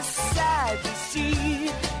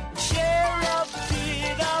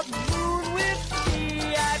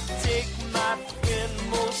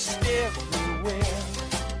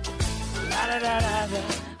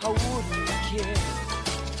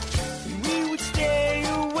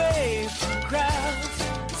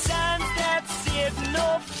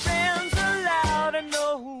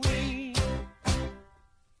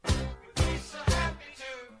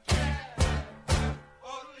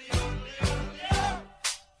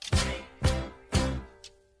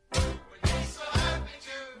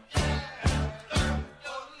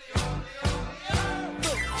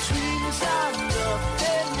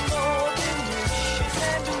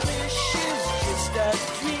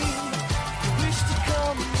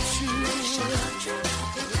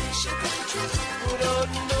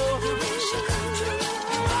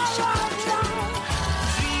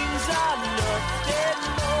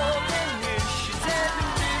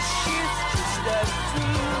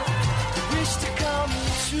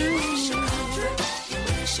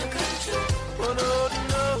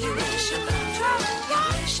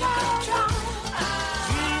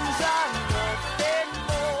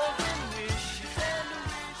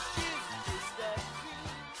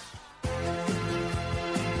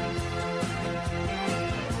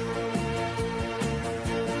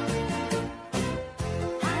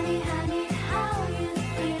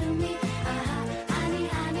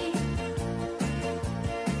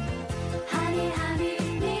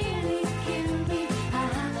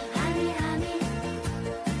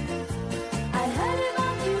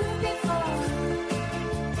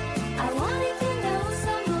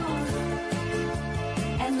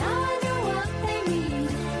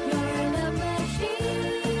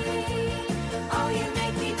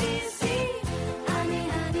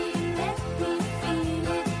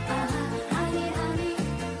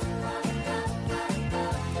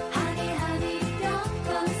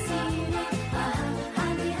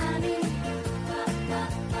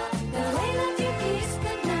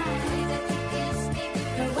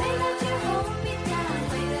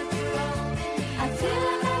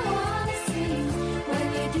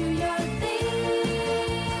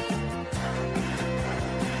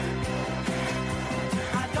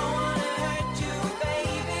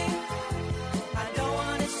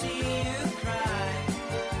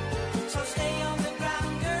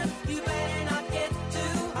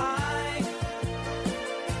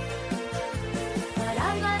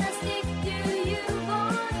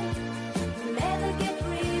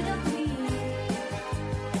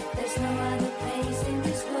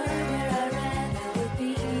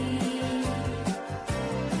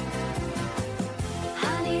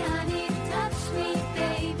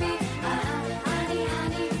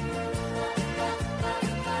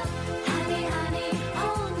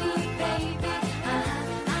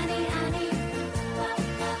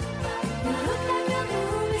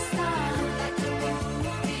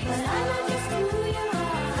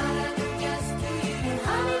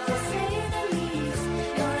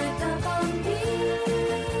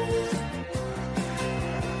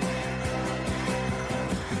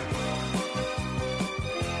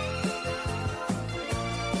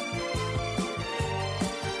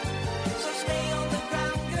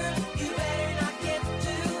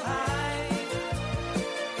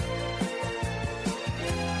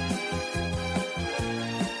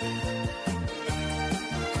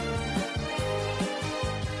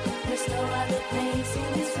 other place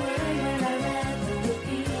in this world where I'd rather would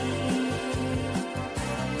be.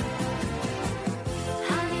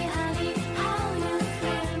 Honey, honey, how you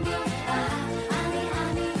thrill me. Honey,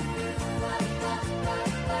 honey.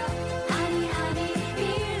 Honey, honey,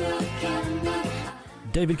 here look at me.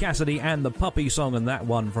 David Cassidy and the Puppy Song, and that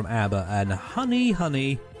one from ABBA, and Honey,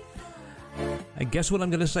 Honey. And guess what I'm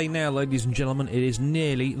going to say now, ladies and gentlemen? It is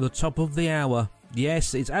nearly the top of the hour.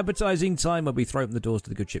 Yes, it's advertising time where we throw open the doors to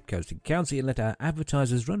the good ship Coast and County and let our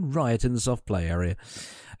advertisers run riot in the soft play area.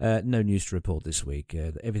 No news to report this week.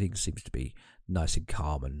 Everything seems to be nice and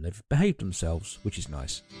calm, and they've behaved themselves, which is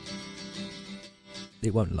nice.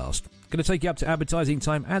 It won't last. Going to take you up to advertising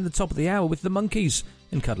time and the top of the hour with the Monkees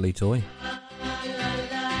and Cuddly Toy.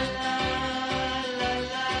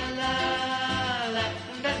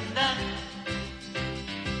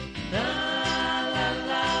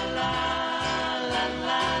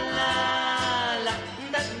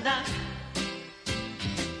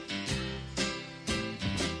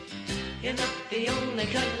 You're not the only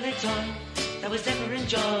cuddly toy that was ever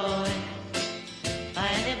enjoyed by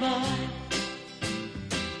any boy.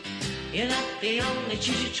 You're not the only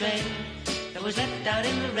choo-choo train that was left out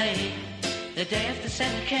in the rain the day after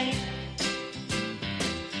Santa came.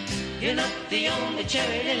 You're not the only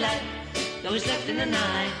cherry delight that was left in the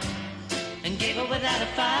night and gave up without a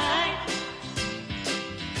fight.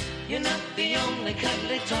 You're not the only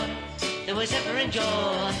cuddly toy that was ever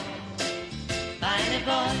enjoyed by any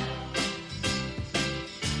boy.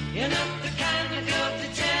 You're not the kind of girl to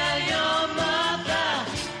tell your mother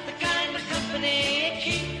the kind of company you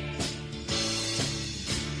keep.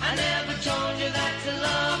 I never told you that to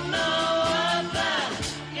love no other.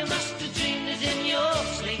 You must have dreamed it in your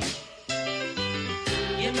sleep.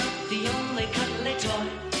 You're not the only cuddly toy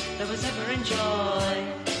that was ever enjoyed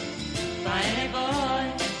by any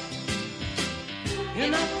boy.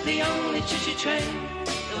 You're not the only choo-choo train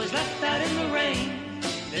that was left out in the rain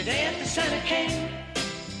the day after Santa came.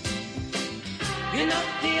 You're not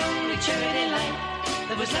the only cherry delight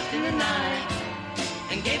that was left in the night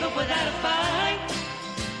and gave up without a fight.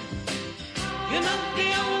 You're not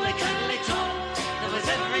the only cuddly toy that was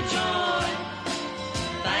ever enjoyed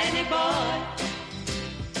by any boy.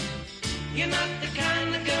 You're not the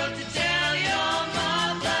kind of girl to tell your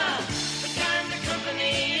mother the kind of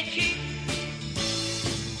company you keep.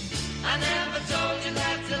 I never told you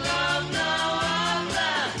that to love no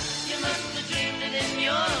other. You must have dreamed it in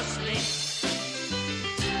your sleep.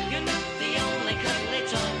 You're not the only cuddly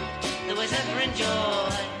toy that was ever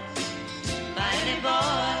enjoyed by any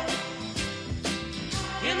boy.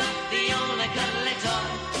 You're not the only cuddly toy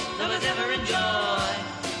that was ever enjoyed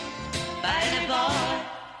by any boy.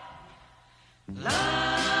 La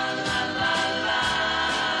la la la la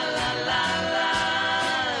la la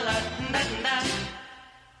la da da.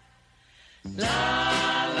 La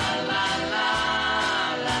la la la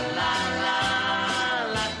la la la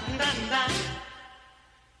la da da.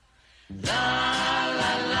 La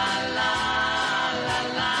la la la la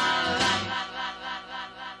la la.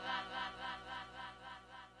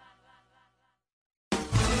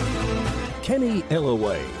 Kenny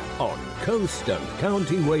Ellaway on Coast and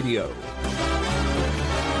County Radio.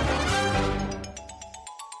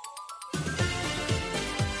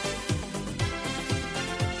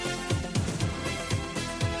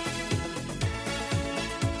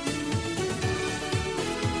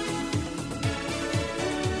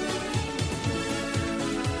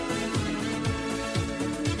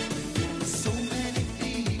 So many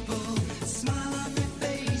people smile on their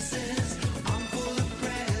faces. I'm full of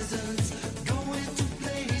presents, going to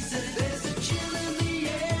places. There's a chill in the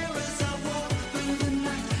air as I walk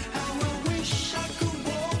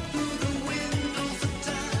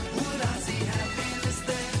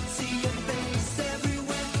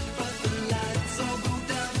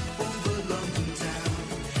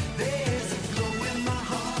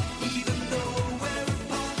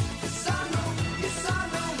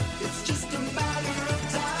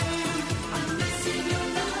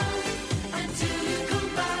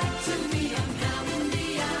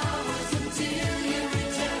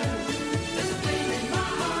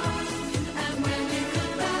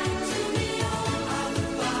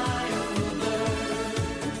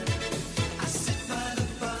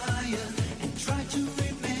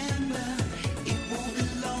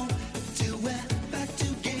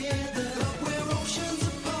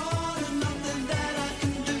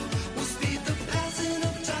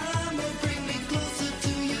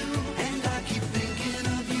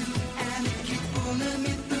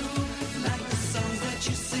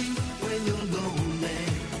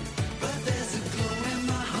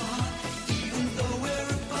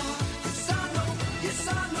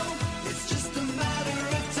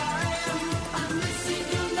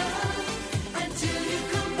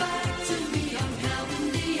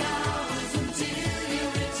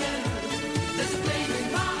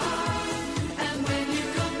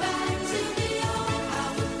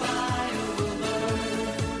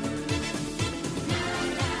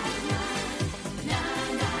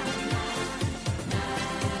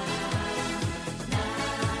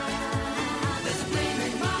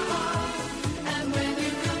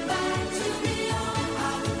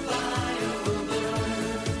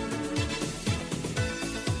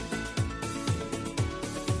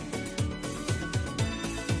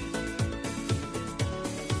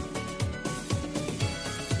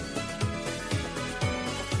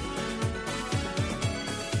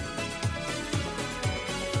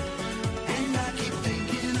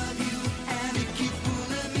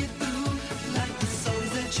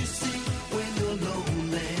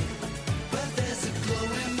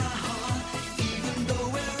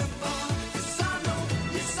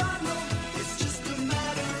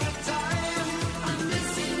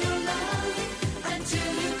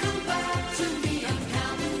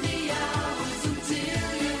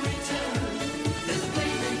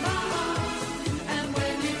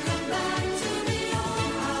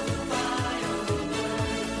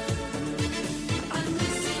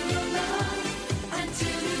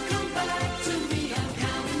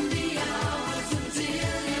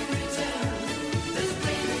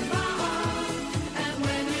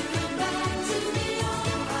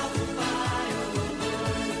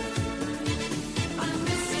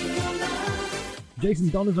Jason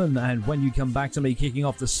Donovan, and When You Come Back to Me, kicking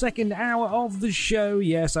off the second hour of the show.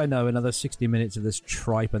 Yes, I know, another 60 minutes of this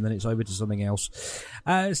tripe, and then it's over to something else.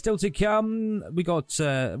 Still to come, we got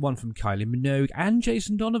one from Kylie Minogue and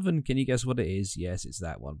Jason Donovan. Can you guess what it is? Yes, it's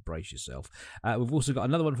that one. Brace yourself. We've also got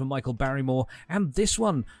another one from Michael Barrymore, and this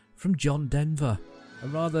one from John Denver. A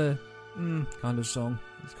rather kind of song.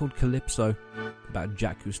 It's called Calypso, about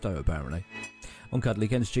Jacques Cousteau, apparently. On Cuddly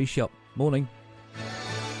Ken's G-Shop. Morning.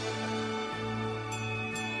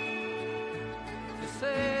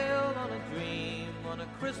 Sailed on a dream on a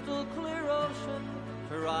crystal clear ocean,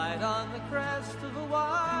 to ride on the crest of a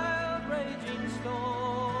wild raging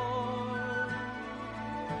storm,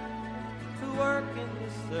 to work in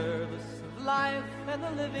the service of life and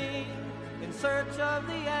the living, in search of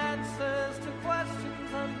the answers to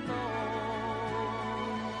questions unknown,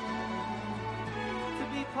 to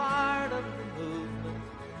be part of the movement,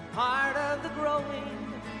 part of the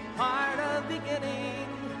growing, part of beginning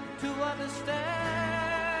to understand.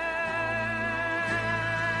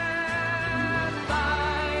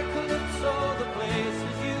 By Calypso, the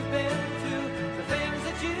places you've been to, the things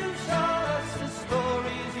that you've shown us, the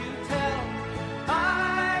stories you tell.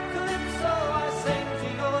 By Calypso, I sing to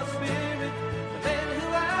your spirit, the men who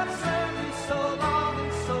have served you so long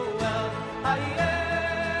and so well.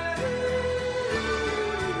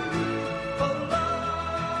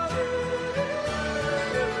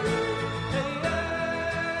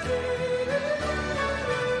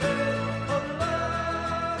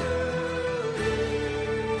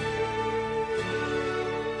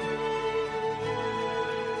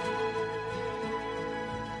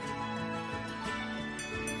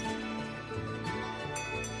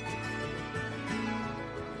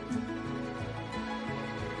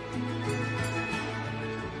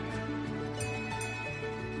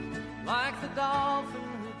 Like the dolphin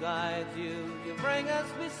who guides you, you bring us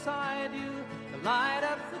beside you, to light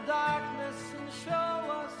up the darkness and show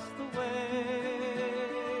us the way.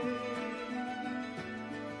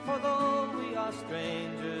 For though we are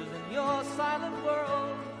strangers in your silent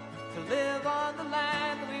world, to live on the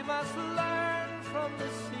land we must learn from the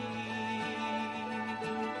sea.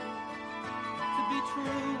 To be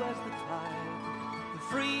true as the tide,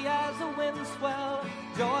 free as a wind swell,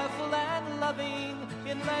 joyful and loving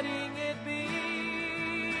in letting it be.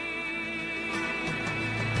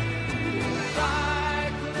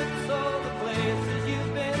 By Calypso, the places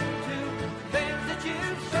you've been to, things that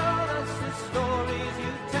you've shown us, the stories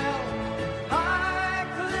you tell. By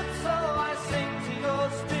Calypso, I sing to your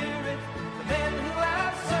spirit, the men who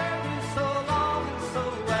have served you so long and so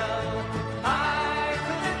well. By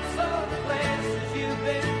Calypso, the places you've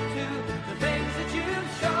been to, the things that you've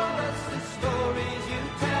shown us, the stories you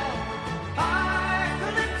tell. By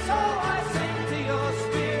Calypso, I sing to your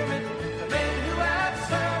spirit, the men who have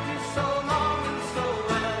served you so long and so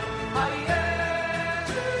well.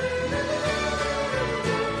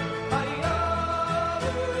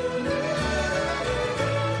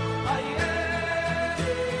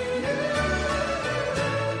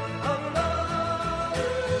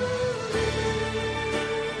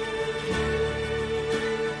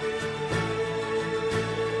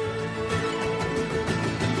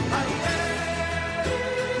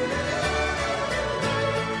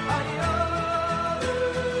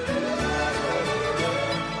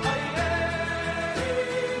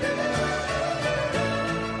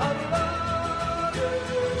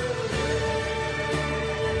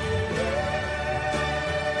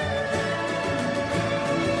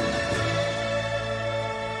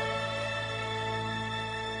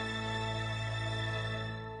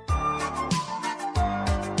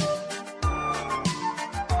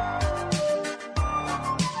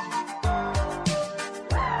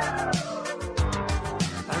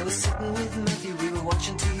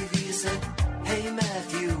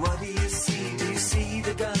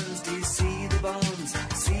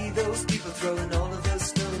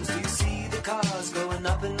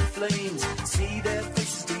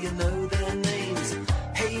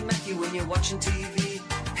 watching TV.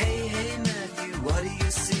 Hey, hey, Matthew, what do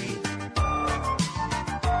you see?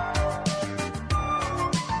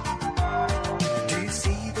 Do you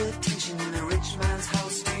see the tension in a rich man's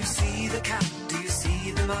house? Do you see the cat? Do you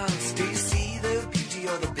see the mouse? Do you see the beauty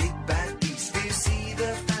or the big bad beast? Do you see the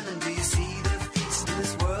famine? Do you see the feast? In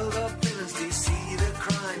this world of villains, do you see the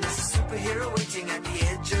crime? There's a superhero waiting at the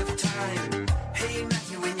edge of time. Hey,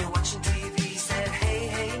 Matthew, when you're watching TV, said, hey,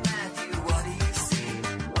 hey, Matthew, what do you see?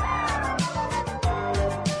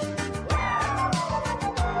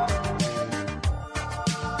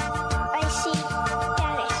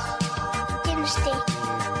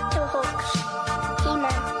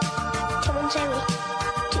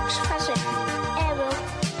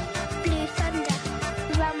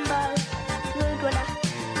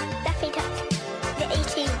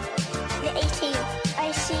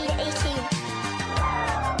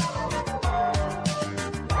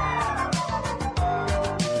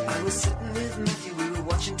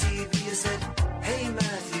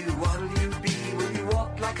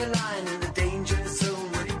 a line in the danger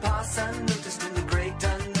zone? Will you pass unnoticed in the great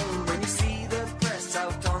unknown? When you see the press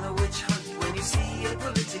out on a witch hunt, when you see a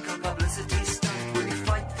political publicity stunt, will you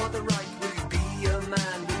fight for the right? Will you be a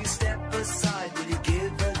man? Will you step aside? Will you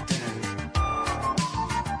give a damn?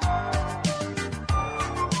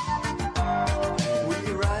 Will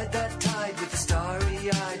you ride that tide with the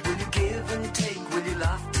starry-eyed? Will you give and take? Will you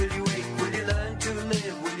laugh till you wake? Will you learn to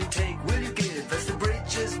live? Will you take? Will you give? As the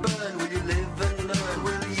bridges burn, will you live and learn?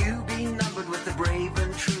 Will you be numbered with the brave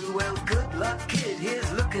and true? Well, good luck, kid,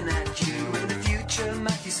 here's looking at you. In the future,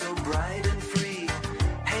 Matthew, so bright and free.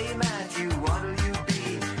 Hey, Matthew, what'll you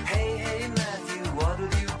be? Hey, hey, Matthew, what'll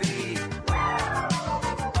you be?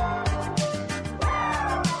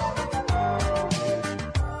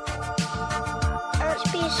 I want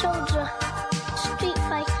to be a soldier, street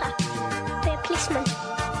fighter, be a policeman,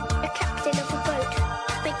 a captain of a boat,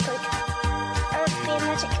 big boat. I want to be a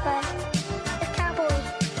magic man, a cowboy,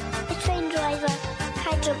 a train driver,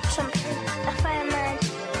 high jump champion, a fireman,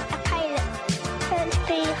 a pilot. I want to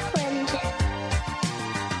be a friend.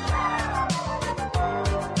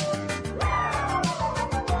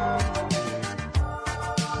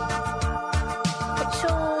 It's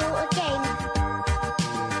all a game.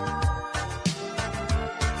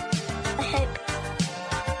 I hope.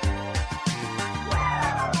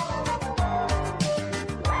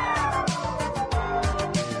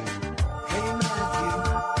 Hey, Matthew.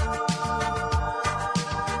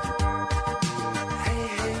 Hey,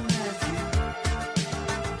 hey, Matthew.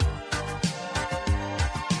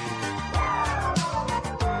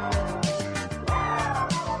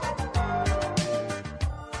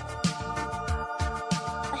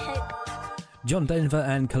 I hope. John Denver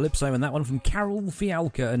and Calypso, and that one from Carol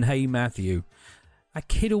Fialka and Hey Matthew. That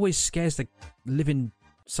kid always scares the living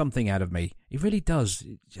something out of me. He really does.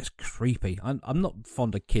 It's just creepy. I'm not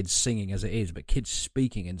fond of kids singing as it is, but kids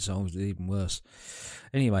speaking in songs is even worse.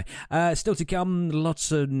 Anyway, still to come,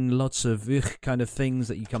 lots and lots of kind of things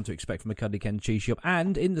that you come to expect from a Cuddly Ken Cheese Shop.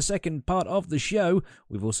 And in the second part of the show,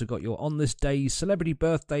 we've also got your On This Day celebrity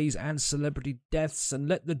birthdays and celebrity deaths, and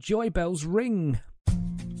let the joy bells ring.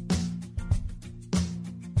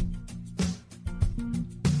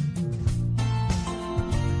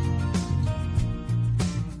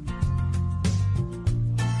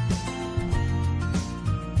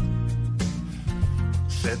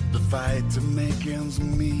 Set the fight to make ends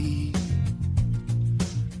meet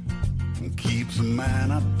and keeps a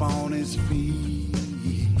man up on his feet,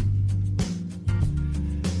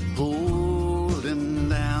 holding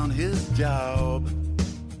down his job,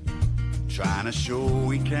 trying to show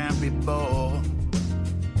he can't be bought.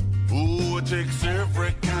 Oh, it takes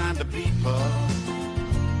every kind of people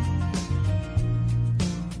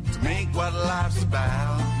to make what life's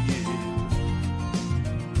about, yeah.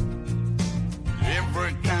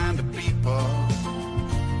 Every kind of people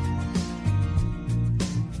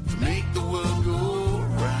to make the world go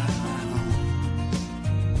round.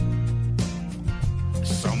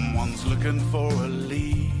 Someone's looking for a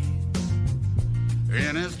lead,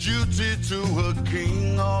 and it's duty to a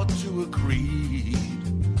king or to a creed,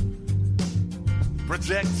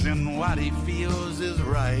 protecting what he feels is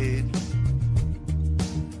right,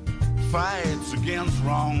 fights against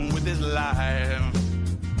wrong with his life.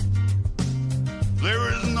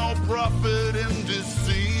 There is no profit in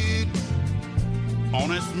deceit.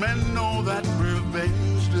 Honest men know that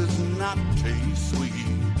revenge does not taste sweet.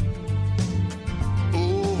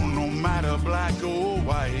 Oh, no matter black or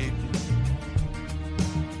white,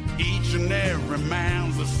 each and every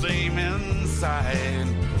man's the same inside.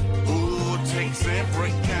 Oh, it takes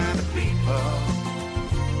every kind of people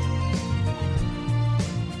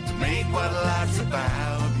to make what life's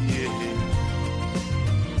about, yeah.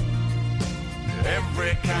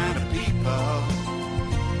 Every kind of people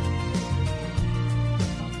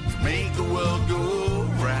to make the world go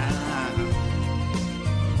round.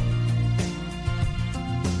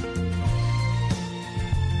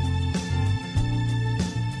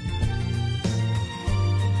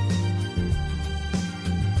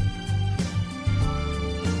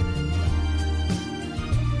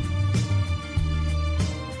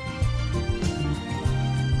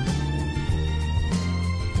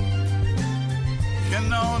 You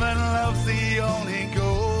know that love's the only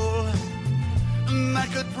goal, and that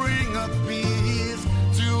could bring a peace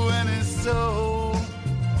to any soul.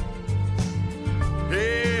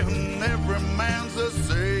 And every man's the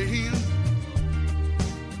same.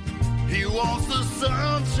 He wants the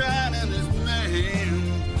sunshine in his name.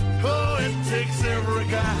 Oh, it takes every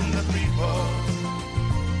kind of people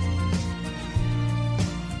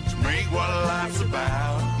to make what life's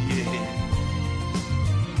about, yeah.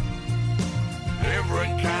 Every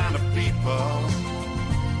kind people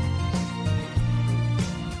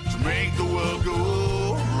to make the world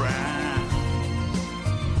go round.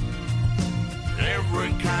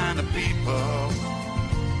 Every kind of people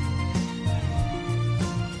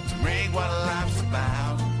to make what life's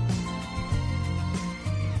about.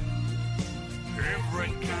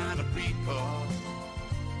 Every kind of people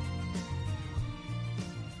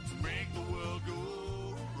to make the world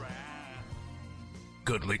go round.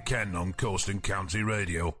 Goodly Ken on Coast and County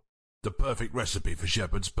Radio. The perfect recipe for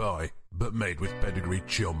shepherd's pie, but made with pedigree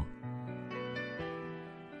chum.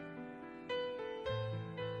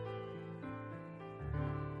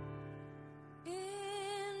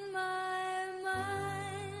 In my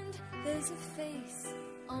mind, there's a face.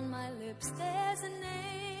 On my lips, there's a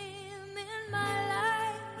name. In my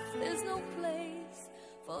life, there's no place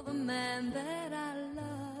for the man that I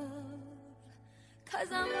love.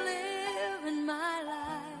 'Cause I'm living my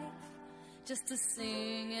life just to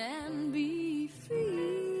sing and be free.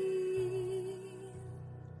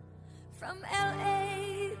 From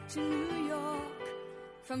LA to New York,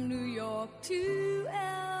 from New York to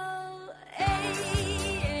LA.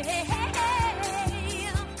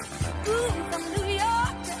 Ooh, from New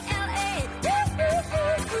York to LA.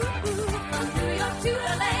 From New York to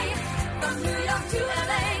LA. From New York to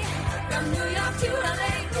LA. From New York to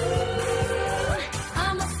LA. Ooh,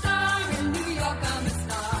 I'm a star in New York. I'm a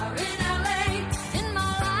star in LA. In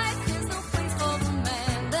my life, there's no place for the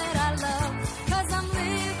man that I love. 'Cause I'm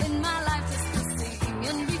living my life just to sing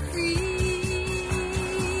and be free.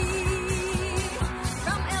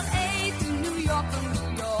 From LA to New York, from New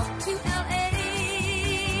York to LA.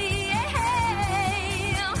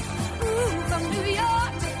 Ooh, from New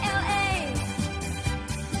York to LA.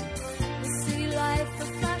 The city life of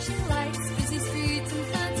flashing lights, busy streets and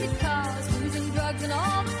fancy cars, booze and drugs and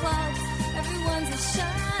all the clubs. Everyone's a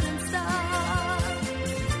shining star.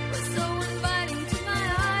 But so inviting to my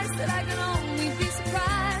eyes that I can only be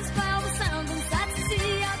surprised by all the sounds and sights to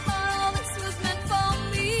see. I thought all this was meant for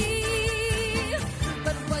me,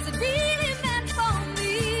 but was it really meant for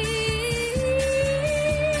me?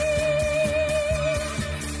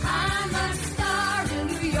 I'm a star in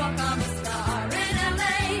New York, I'm a star in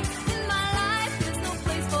LA. In my life, there's no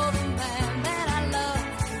place for the man that I love.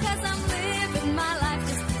 'Cause I'm living my life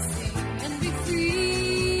just to sing and be free.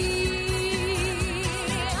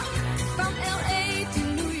 From LA to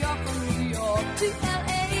New York, from New York to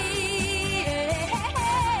LA.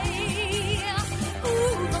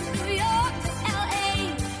 Ooh, from New York to LA.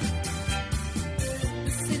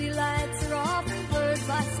 The city lights are often blurred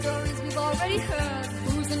by stories we've already heard.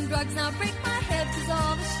 Booze and drugs now break my head 'cause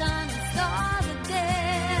all the shining stars are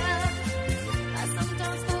dead. I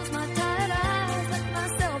sometimes close my tired eyes, let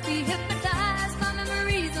myself be hypnotized by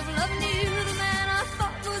memories of loving you, the man I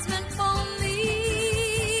thought was meant for me.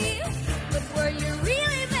 But were you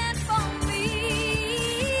really meant for me?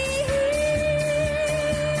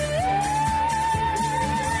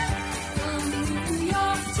 From New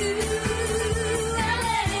York to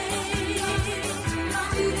LA.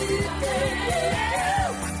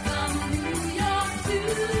 From New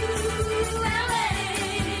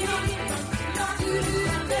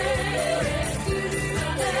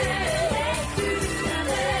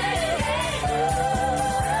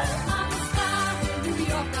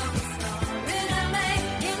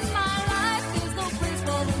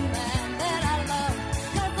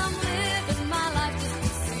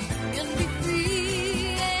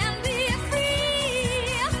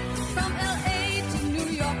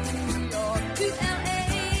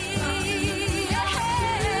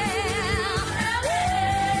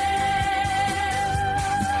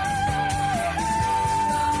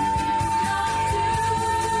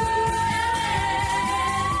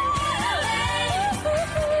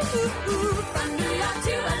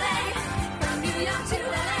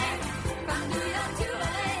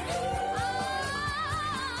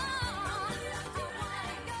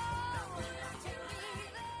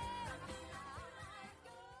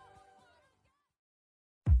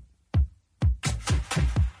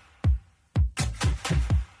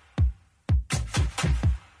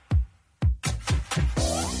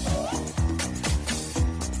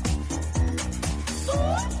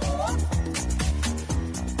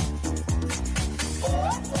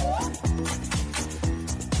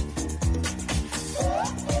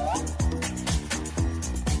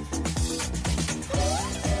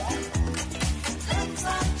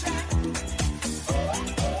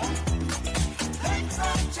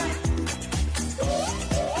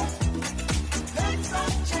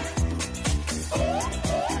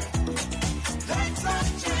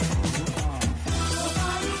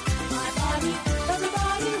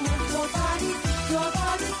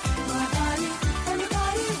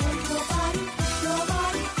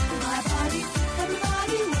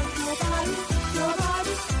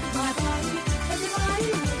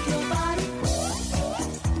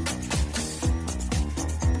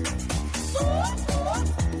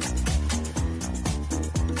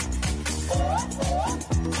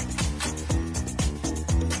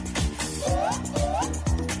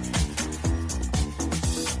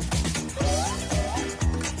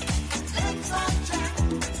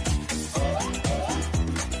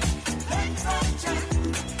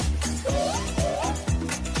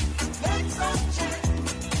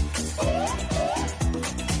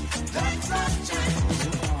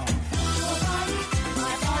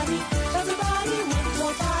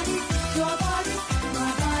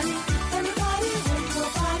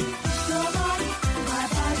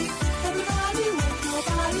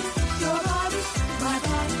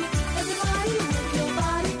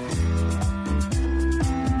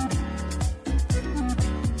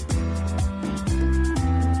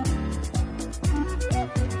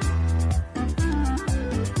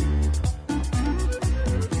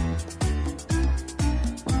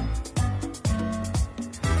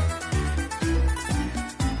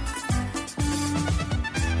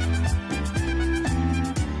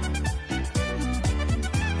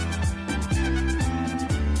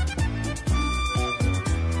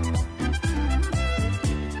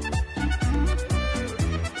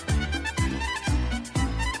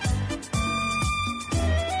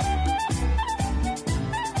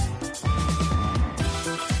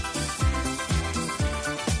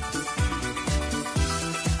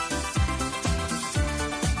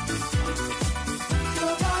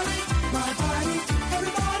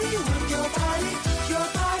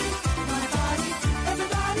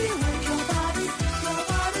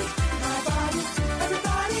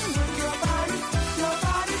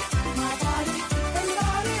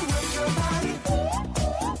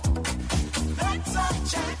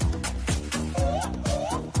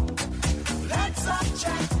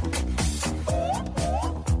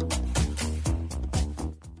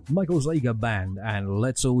Michael Zager Band and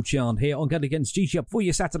Let's All Chant here on Cut Against G-Shop for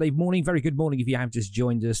your Saturday morning. Very good morning if you have just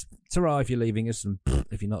joined us. Ta-ra if you're leaving us, and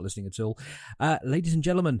if you're not listening at all. Ladies and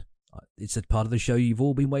gentlemen, it's a part of the show you've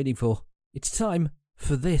all been waiting for. It's time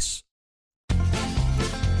for this.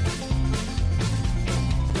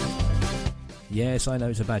 Yes, I know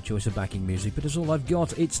it's a bad choice of backing music, but it's all I've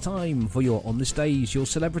got. It's time for your On This Days, your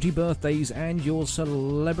celebrity birthdays, and your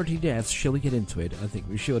celebrity deaths. Shall we get into it? I think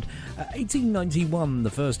we should. 1891, the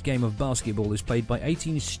first game of basketball is played by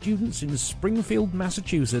 18 students in Springfield,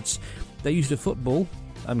 Massachusetts. They used a football,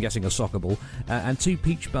 I'm guessing a soccer ball, and 2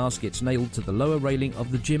 peach baskets nailed to the lower railing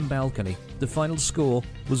of the gym balcony. The final score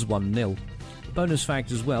was 1-0. Bonus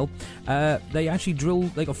fact as well, they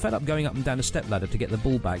got fed up going up and down a stepladder to get the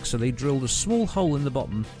ball back, so they drilled a small hole in the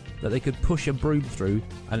bottom that they could push a broom through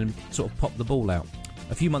and sort of pop the ball out.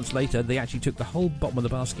 A few months later, they actually took the whole bottom of the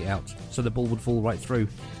basket out, so the ball would fall right through.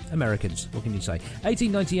 Americans, what can you say?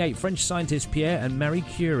 1898, French scientists Pierre and Marie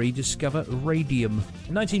Curie discover radium.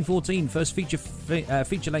 1914, first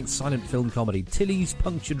feature-length silent film comedy, Tilly's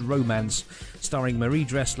Punctured Romance, starring Marie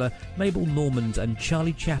Dressler, Mabel Normand and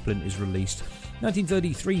Charlie Chaplin, is released.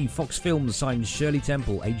 1933, Fox Films signs Shirley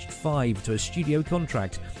Temple, aged 5, to a studio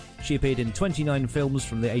contract. She appeared in 29 films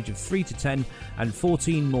from the age of 3 to 10 and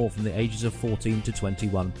 14 more from the ages of 14 to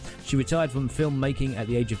 21. She retired from filmmaking at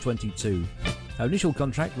the age of 22. Her initial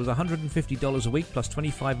contract was $150 a week plus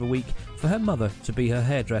 $25 a week for her mother to be her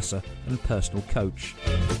hairdresser and personal coach.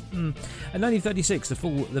 In 1936,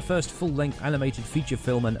 the first full-length animated feature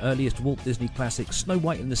film and earliest Walt Disney classic, Snow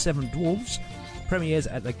White and the Seven Dwarfs, premieres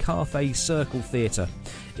at the Cathay Circle Theatre.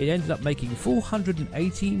 It ended up making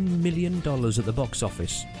 $418 million at the box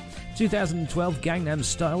office. 2012, Gangnam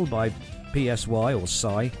Style by PSY, or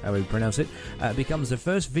Psy, however you pronounce it, becomes the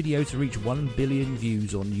first video to reach 1 billion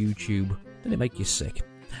views on YouTube. Doesn't it make you sick?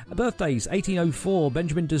 Birthdays, 1804,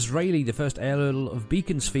 Benjamin Disraeli, the first Earl of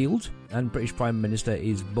Beaconsfield and British Prime Minister,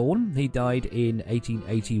 is born. He died in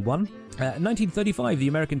 1881. 1935, the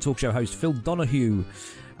American talk show host Phil Donahue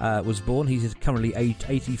was born. He's currently aged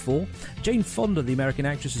 84. Jane Fonda, the American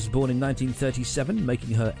actress, is born in 1937,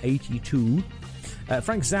 making her 82.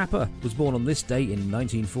 Frank Zappa was born on this day in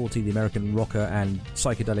 1940, the American rocker and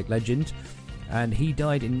psychedelic legend, and he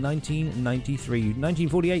died in 1993.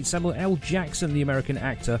 1948, Samuel L. Jackson, the American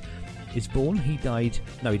actor, is born. He died...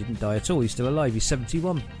 No, he didn't die at all. He's still alive. He's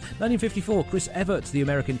 71. 1954, Chris Evert, the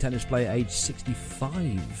American tennis player, aged 65.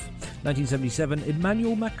 1977,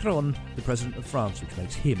 Emmanuel Macron, the President of France, which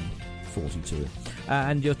makes him 42.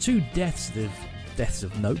 And your 2 deaths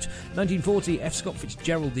of note. 1940, F. Scott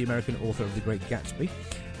Fitzgerald, the American author of The Great Gatsby.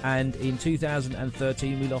 And in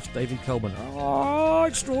 2013, we lost David Coleman. Oh,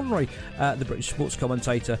 extraordinary! The British sports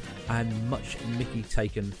commentator, and much Mickey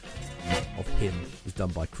taken of him was done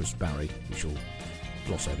by Chris Barry. We shall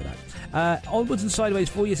gloss over that. Onwards and sideways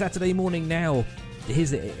for you Saturday morning now. Here's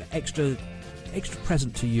the extra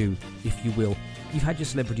present to you, if you will. You've had your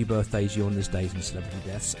celebrity birthdays, your On This Days and celebrity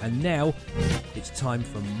deaths, and now it's time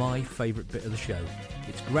for my favourite bit of the show.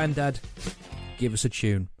 It's Grandad, Give Us a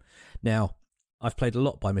Tune. Now, I've played a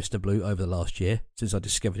lot by Mr. Blue over the last year, since I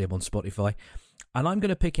discovered him on Spotify, and I'm going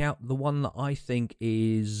to pick out the one that I think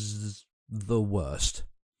is the worst.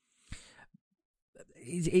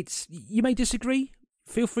 You may disagree.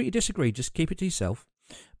 Feel free to disagree. Just keep it to yourself.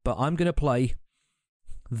 But I'm going to play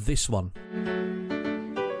this one.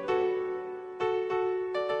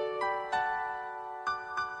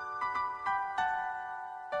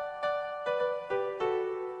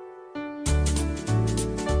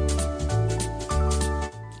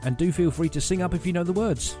 And do feel free to sing up if you know the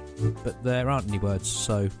words. But there aren't any words,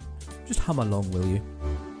 so just hum along, will you?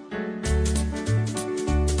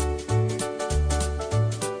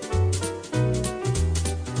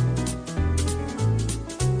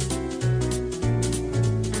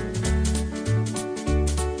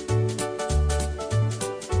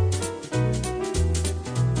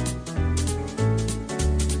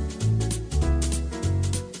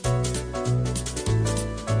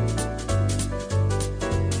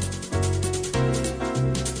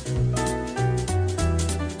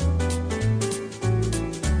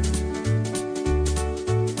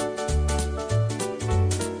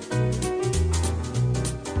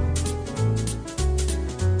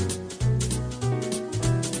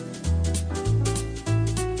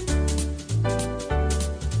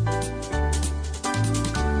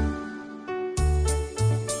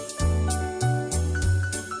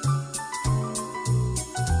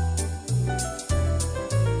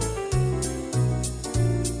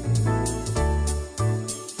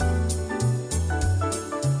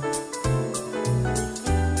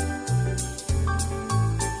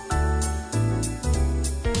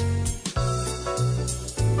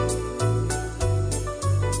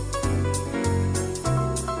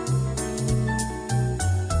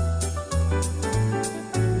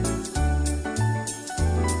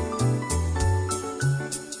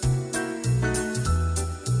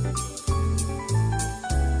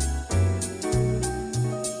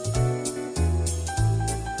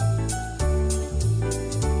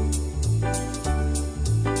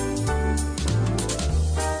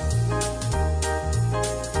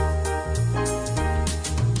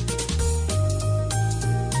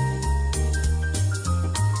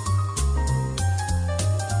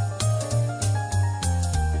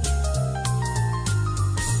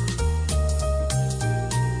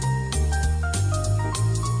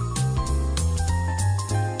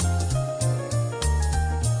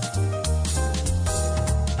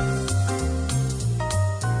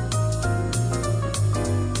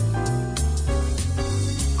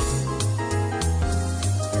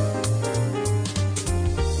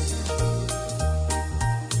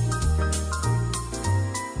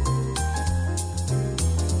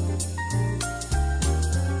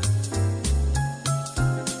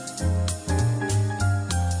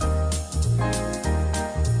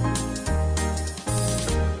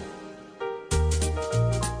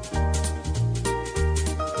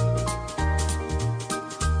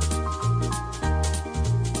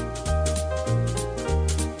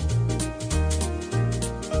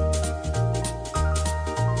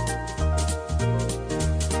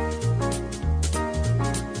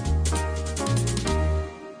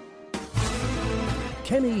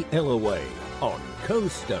 Kenny Ellaway on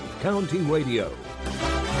Coast and County Radio.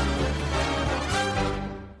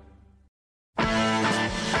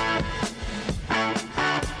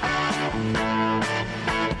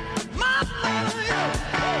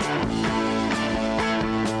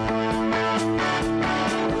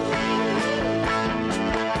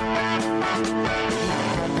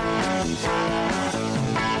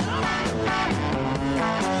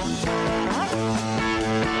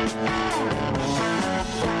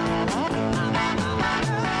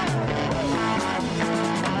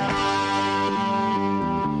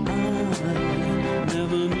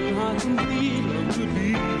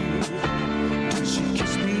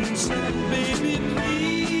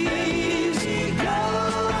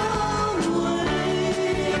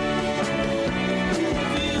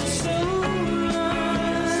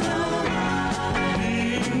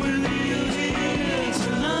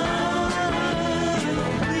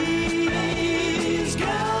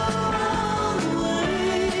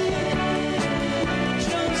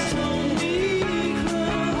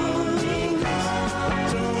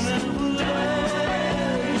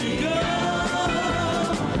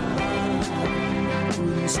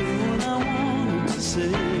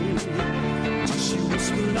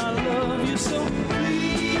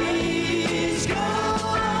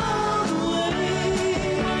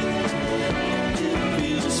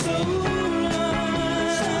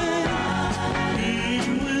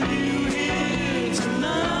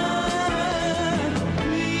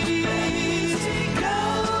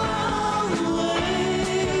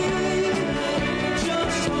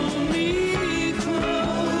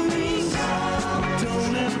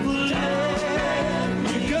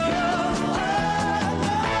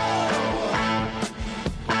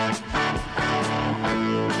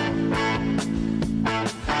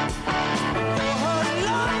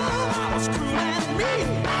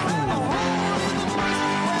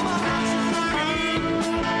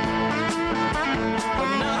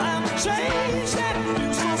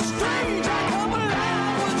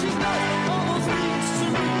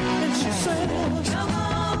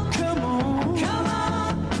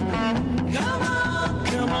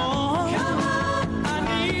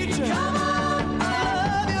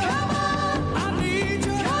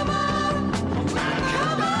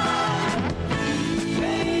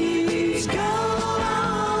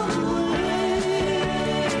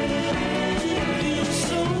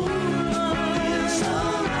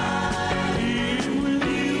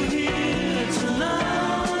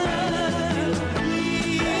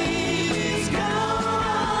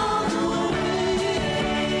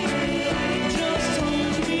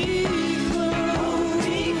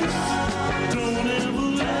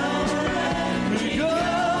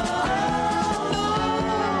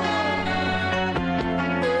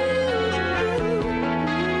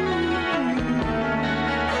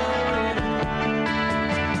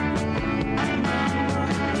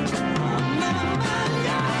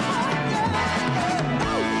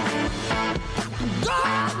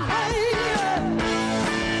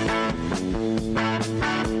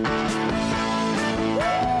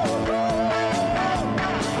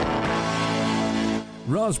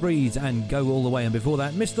 Raspberries and Go All The Way, and before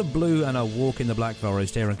that Mr. Blue and A Walk in the Black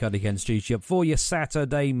Forest here on Cuddly Ken's Cheese Shop for your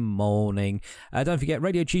Saturday morning. Don't forget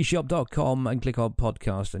radiocheeseshop.com and click on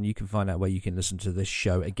podcast and you can find out where you can listen to this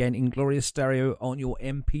show again in glorious stereo on your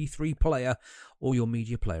MP3 player or your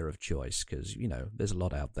media player of choice, because you know there's a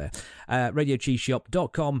lot out there.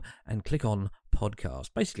 Radiocheeseshop.com and click on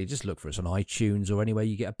podcast. Basically just look for us on iTunes or anywhere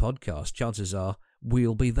you get a podcast. Chances are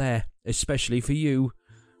we'll be there, especially for you.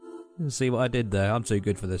 See what I did there? I'm too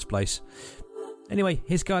good for this place. Anyway,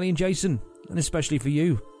 here's Kylie and Jason, and especially for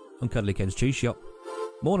you on Cuddly Ken's Cheese Shop.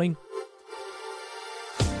 Morning.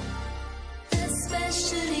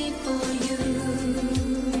 Especially for you,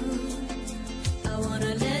 I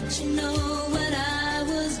wanna let you know what I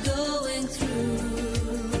was going through.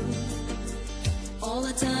 All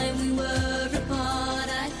the time we were apart,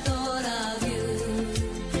 I thought of you.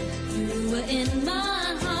 You were in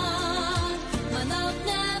my heart, my love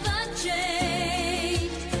never changed.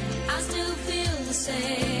 I still feel the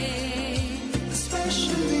same.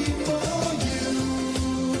 Especially for you,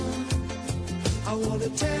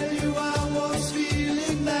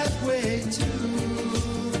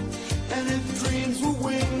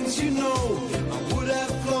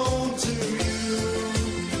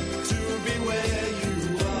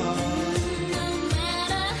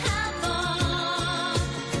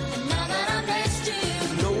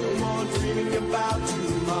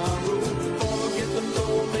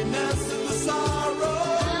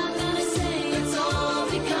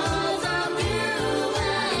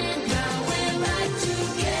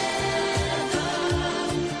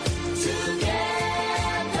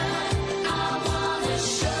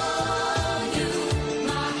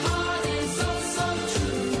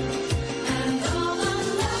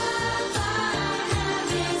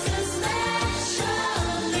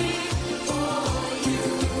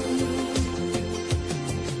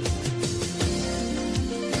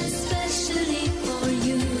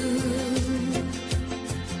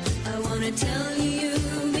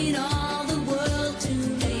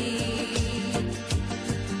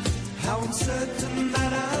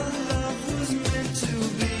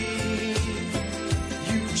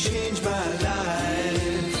 changed my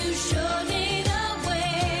life. You showed me the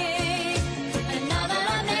way, and now that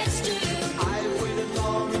I'm next to you, I've waited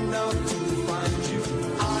long enough to find you.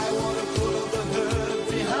 I wanna put all the hurt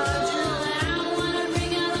behind you. I wanna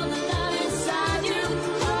bring out all the love inside you.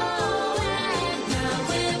 Oh, and now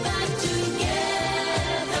we're back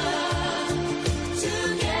together,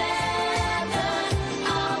 together.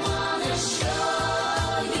 I wanna show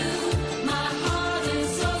you my heart is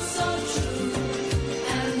so, so true.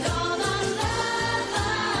 And all the love I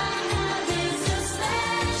have is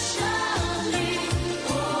especially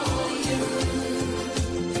for you.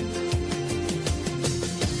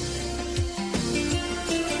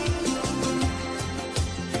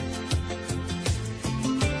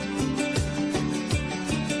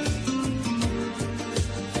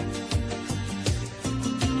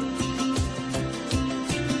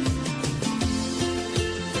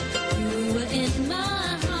 You were in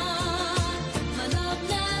my heart, my love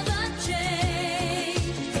never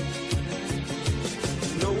changed.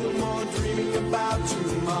 No more dreaming about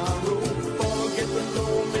tomorrow. Forget the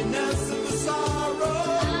loneliness and the sorrow.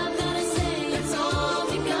 I've gotta say it's all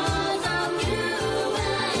because of you,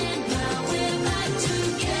 and now we're back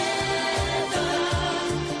together,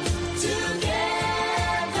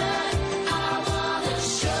 together. I wanna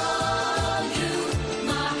show you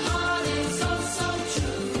my heart is so, so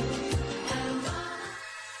true. And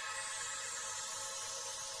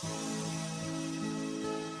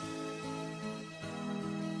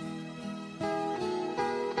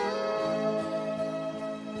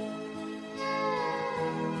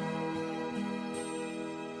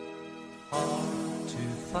Hard to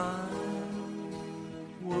find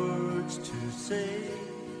words to say,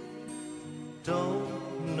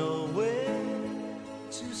 don't know where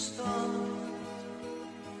to start.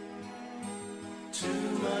 Too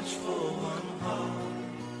much for one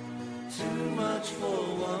heart, too much for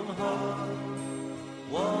one heart.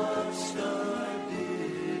 What star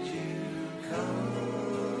did you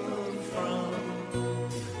come from?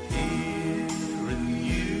 Hearing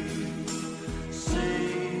you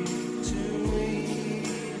say to me,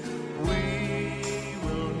 we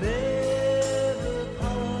will never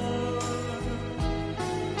part.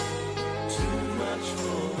 Too much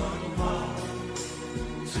for one heart,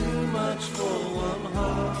 too much for one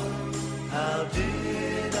heart. How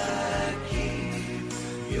did I keep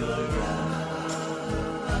your eye?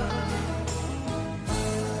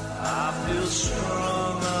 I feel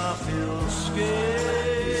strong, I feel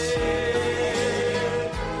scared,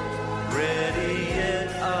 ready yet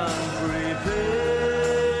unprepared,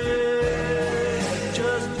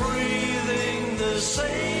 just breathing the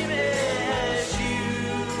same as you,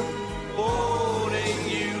 holding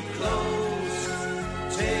you close,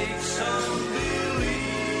 take some believing.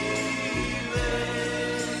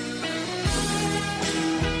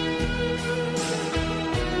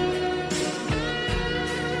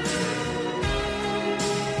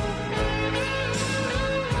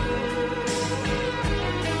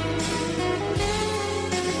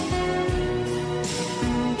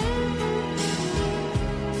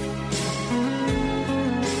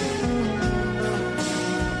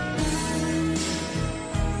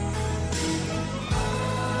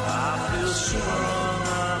 I feel strong,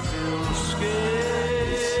 I feel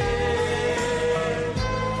scared,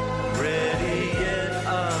 ready yet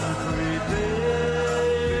unprepared,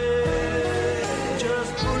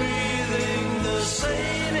 just breathing the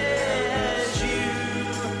same as you,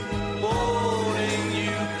 holding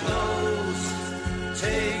you close,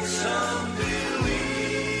 take some believing.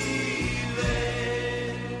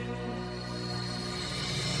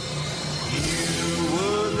 You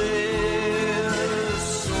were there,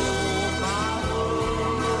 so my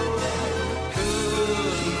world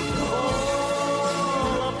couldn't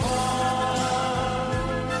fall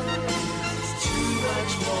apart. It's too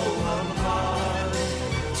much for one heart,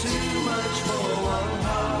 too much for one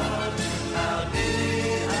heart. How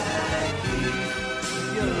did I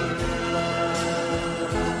keep your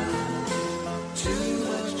love? Too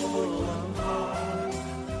much for one heart,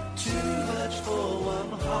 too much for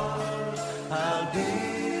one heart. How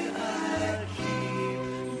did I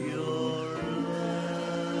keep your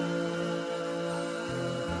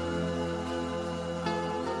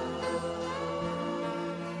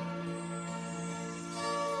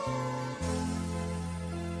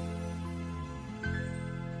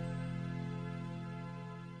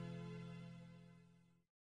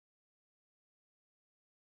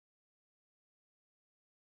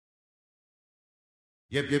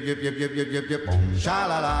Yep, yep, yep, yep, yep, yep, yep, yep. Sha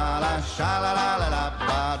la la la, sha la la la la,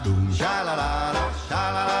 ba doom. Sha la la la, sha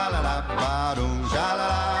la la la la, ba doom. Sha la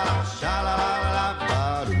la la, sha la la la la, ba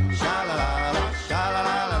doom. Sha la la la, sha la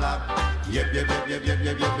la la Yip, yip, yip, yip, yip,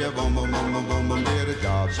 yip, yip, yip, boom, boom, boom, boom, boom, boom, get a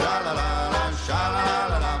job. Sha-la-la-la,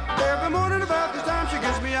 sha-la-la-la-la. Every morning about this time she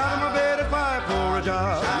gets me out of my bed at 5 for a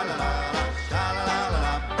job. Sha-la-la-la,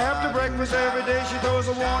 sha-la-la-la-la. After breakfast every day she throws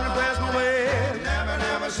a warning past my way. Never,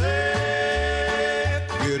 never say,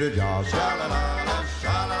 get a job. Sha-la-la-la,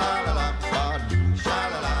 sha-la-la-la-la. Ba-doom,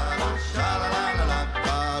 sha-la-la-la, sha-la-la-la-la.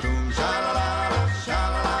 Ba-doom, sha-la-la-la,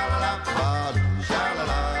 sha-la-la-la-la. Ba-doom,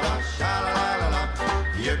 sha-la-la-la, sha-la-la-la-la.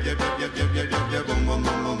 Yip, yip, yip, yip, yip, yip, yip, yip, boom, boom,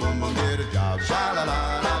 boom, boom, boom, boom, get a job.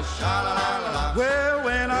 Sha-la-la-la, sha-la-la-la-la. Well,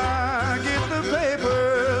 when I get the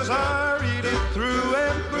papers, I read it through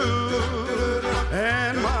and through,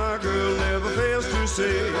 and my girl never fails to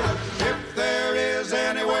say, if there is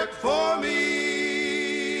any work for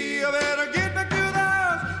me, I better get back to the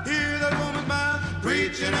house, hear that woman's mouth,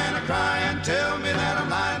 preaching and a crying, tell me that I'm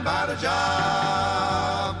lying by the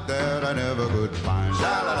job that I never could find.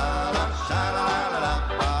 Sha-la-la-la, sha-la-la-la-la.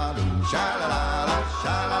 Ba-doom, sha-la-la-la,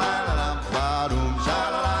 sha-la-la-la-la. Ba-doom,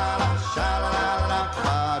 sha-la-la-la, sha-la-la-la-la.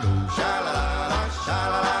 Ba-doom, sha-la-la-la,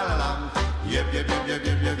 sha-la-la-la-la. Yip, yip, yip, yip,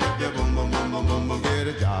 yip, yip, yip, yip, boom, boom, boom, boom, boom, boom, get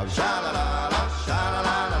a job. Sha-la-la-la,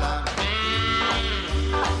 sha-la-la-la-la.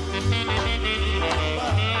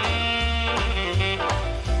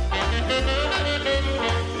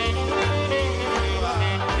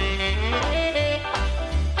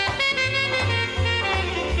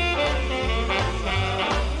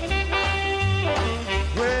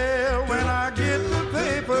 Well, when I get the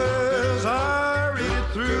papers, I read it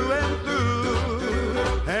through and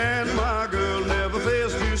through, and my girl never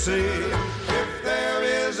fails to say, if there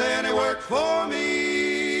is any work for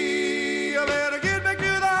me, I better get back to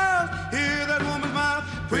the house, hear that woman's mouth,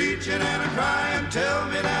 preaching and a crying, tell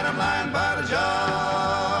me that I'm lying by the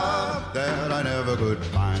job that I never could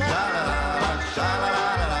find. Sha-la-la-la,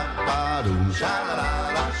 sha-la-la-la-la. Ba-doom,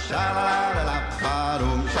 sha-la-la-la, sha-la-la-la-la.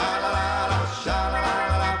 Ba-doom, sha-la-la-la,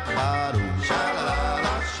 sha-la-la-la-la. Ba-doom,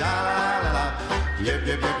 sha-la-la-la, sha-la-la-la-la. Yip,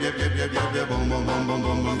 yip, yip, yip, yip, yip, yip, yip, boom, boom, boom, boom,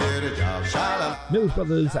 boom, boom, get a job. Sha-la. Mills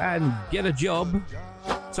Brothers and Get a Job.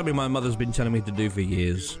 Something my mother's been telling me to do for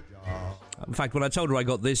years. In fact, when I told her I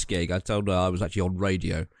got this gig, I told her I was actually on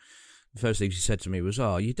radio. The first thing she said to me was,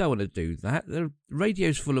 "Oh, you don't want to do that. The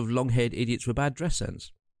radio's full of long-haired idiots with bad dress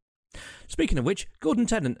sense." Speaking of which, Gordon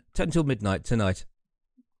Tennant, 10 till midnight tonight.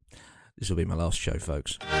 This will be my last show,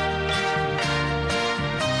 folks.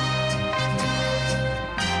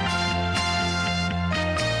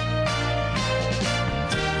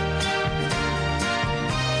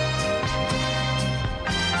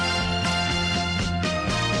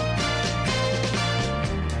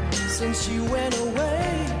 Since you went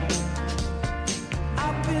away,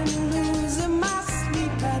 I've been losing my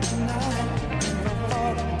sleep at night. And I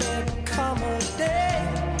thought there'd come a day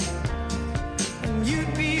and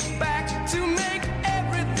you'd be back to make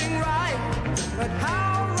everything right. But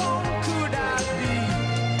how wrong could I be?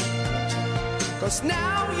 'Cause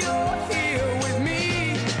now you're here with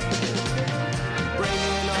me,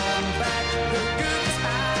 bringing on back the good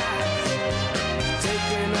times,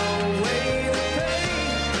 taking away the pain.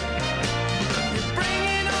 You're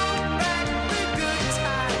bringing on back the good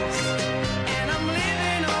times, and I'm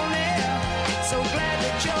living on air. So glad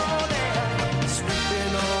that you're there,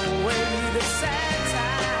 sweeping away the sad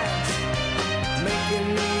times, making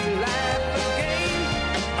me laugh again.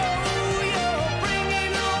 Oh, you're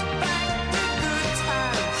bringing on back the good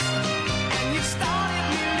times, and you started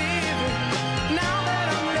me living. Now that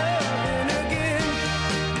I'm loving again,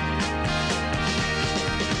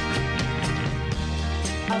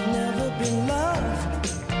 I've never been loved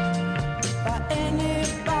by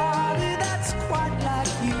anybody that's quite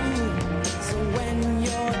like you. So when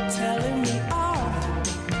you're telling me off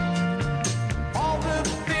all the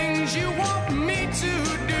things you want me to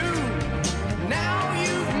do, now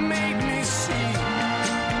you've made me see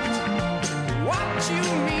what you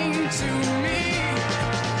mean to me.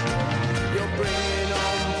 You're bringing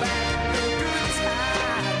on back the good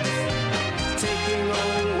times, taking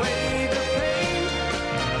away the pain.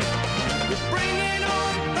 You're bringing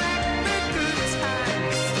on back the good times.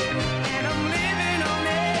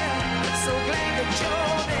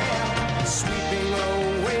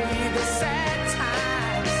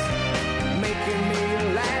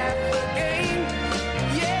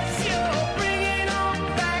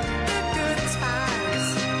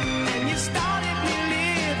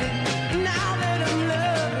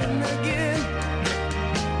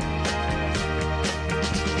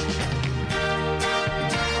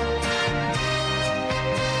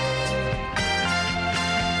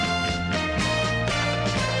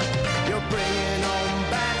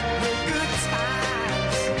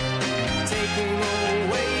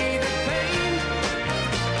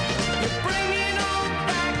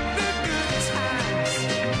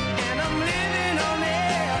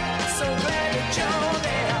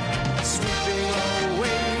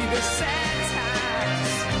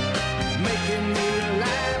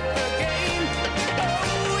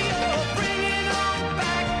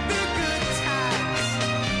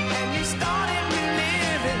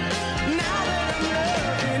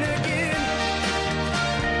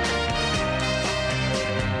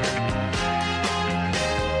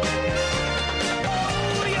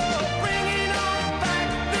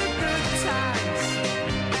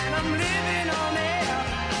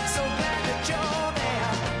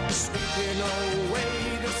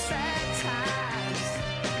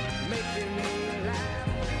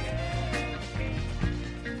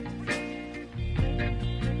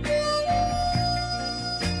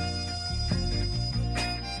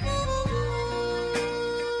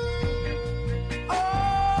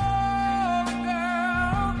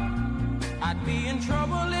 I'd be in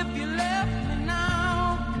trouble if you left me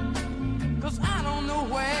now. 'Cause I don't know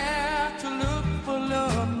where to look for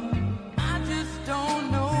love. I just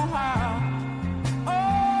don't know how.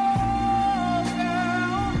 Oh,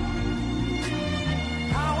 girl,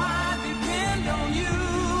 how I depend on you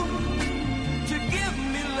to give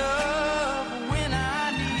me love when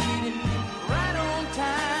I need it. Right on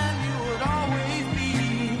time, you would always be.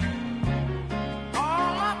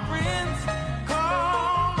 All my friends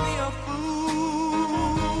call me a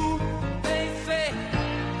fool. They say,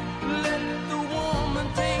 let the woman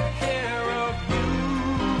take care of you.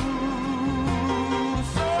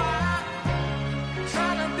 So I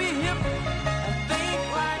try to be hip and think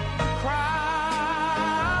like the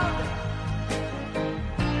crowd.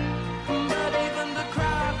 But even the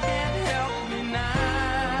crowd can't help me now.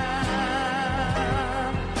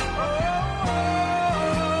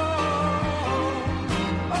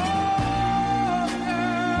 Oh,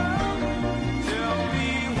 girl, tell me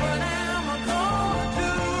what am I gonna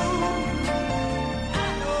do? I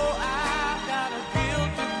know I've got a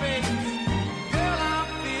guilty face. Girl, I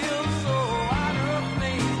feel so out of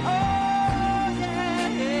place. Oh,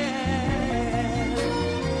 yeah.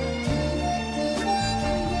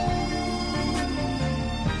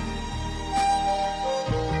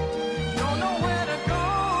 Don't know where to go,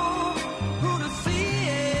 who to see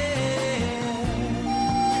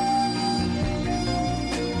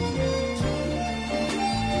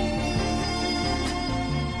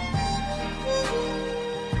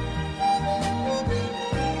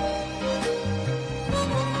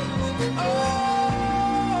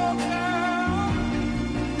Oh, girl,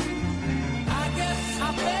 I guess I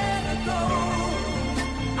better go.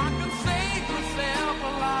 I can save myself a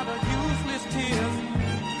lot of useless tears.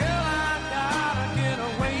 Girl, I gotta get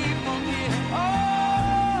away from here.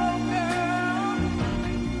 Oh, girl,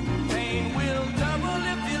 pain will double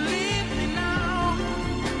if you leave me now.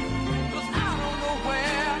 'Cause I don't know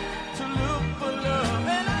where to look for love,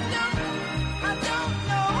 and I don't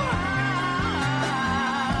know how.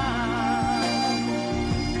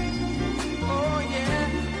 Oh, yeah.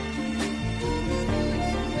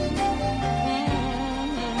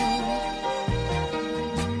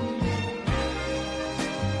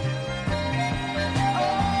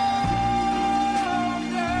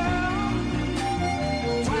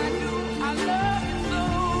 Why do I love you so?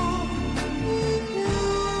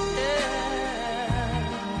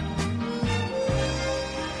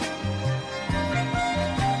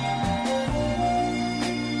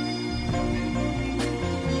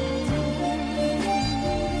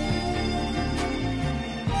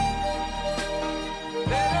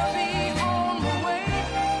 Better be on the way.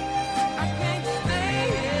 I can't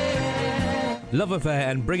stay here. Love Affair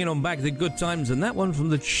and bringing on back the good times, and that one from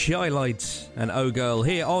the Shy Lights and Oh Girl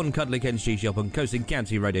here on Cuddly Ken's G-Shop on Coast and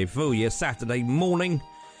County Radio for your Saturday morning.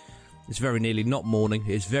 It's very nearly not morning,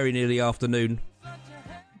 it's very nearly afternoon.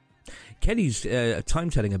 Kenny's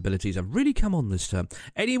time-telling abilities have really come on this term.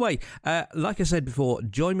 Anyway, like I said before,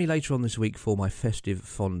 join me later on this week for my festive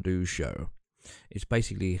fondue show. It's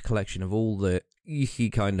basically a collection of all the icky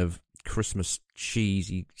kind of Christmas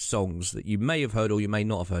cheesy songs that you may have heard or you may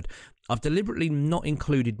not have heard. I've deliberately not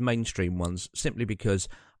included mainstream ones simply because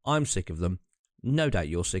I'm sick of them. No doubt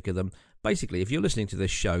you're sick of them. Basically, if you're listening to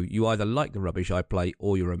this show, you either like the rubbish I play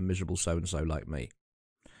or you're a miserable so-and-so like me.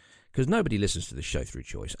 Because nobody listens to this show through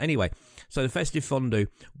choice. Anyway, so the festive fondue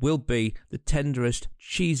will be the tenderest,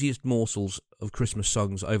 cheesiest morsels of Christmas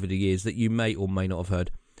songs over the years that you may or may not have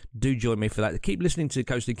heard. Do join me for that. Keep listening to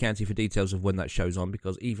Coast and County for details of when that show's on,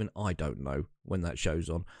 because even I don't know when that show's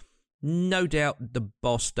on. No doubt the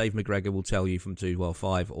boss, Dave McGregor, will tell you from 2 till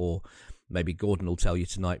 5, or maybe Gordon will tell you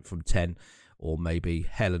tonight from 10, or maybe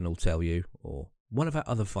Helen will tell you, or one of our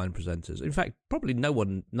other fine presenters. In fact, probably no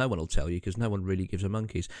one will tell you, because no one really gives a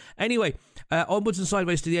monkeys. Anyway, onwards and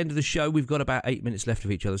sideways to the end of the show. We've got about 8 minutes left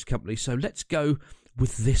of each other's company, so let's go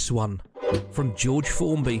with this one from George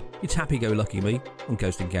Formby. It's Happy Go Lucky Me on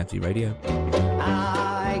Coast and County Radio.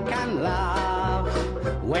 I can laugh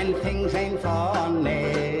when things ain't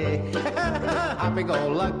funny. Happy go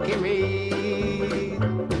lucky me.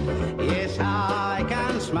 Yes, I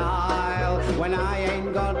can smile when I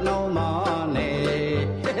ain't got no money.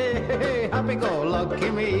 Happy go lucky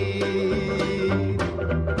me.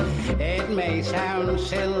 It may sound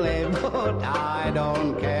silly, but I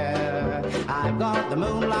don't care. I've got the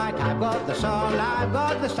moonlight, I've got the sun, I've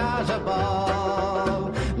got the stars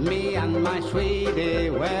above. Me and my sweetie,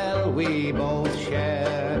 well, we both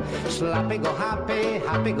share. Slappy go happy,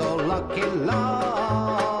 happy go lucky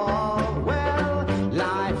love. Well,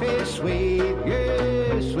 life is sweet,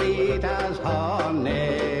 yes, sweet as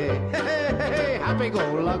honey.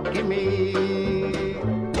 happy-go-lucky me.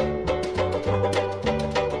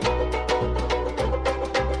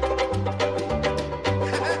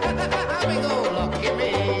 Happy-go-lucky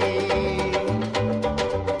me.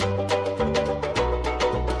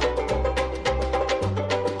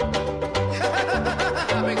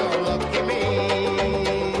 Happy-go-lucky me.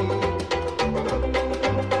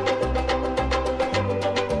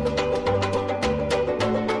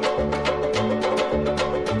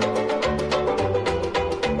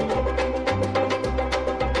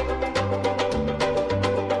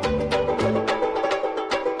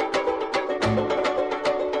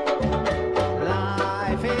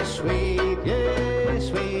 Life is sweet, yes,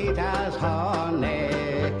 sweet as honey.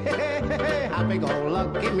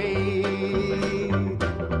 Happy-go-lucky me.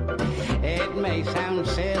 It may sound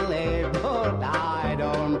silly, but I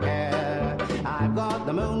don't care. I've got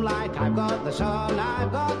the moonlight, I've got the sun,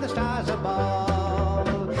 I've got the stars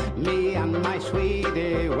above. Me and my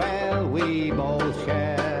sweetie, well, we both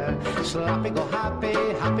share. Slappy-go-happy,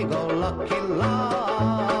 happy-go-lucky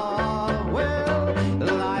love. Well,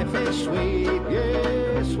 life is sweet,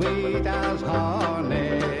 yes, sweet as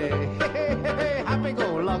honey.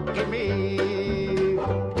 Happy-go-lucky me.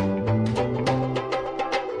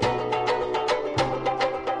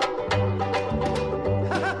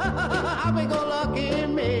 Happy-go-lucky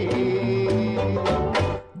me.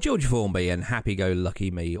 George Formby and Happy Go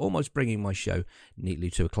Lucky Me, almost bringing my show neatly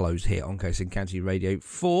to a close here on Coast and County Radio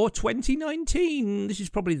for 2019. This is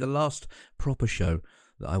probably the last proper show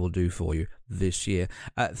that I will do for you this year.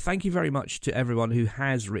 Thank you very much to everyone who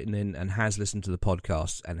has written in and has listened to the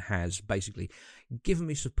podcast and has basically given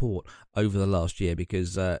me support over the last year,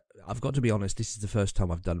 because I've got to be honest, this is the first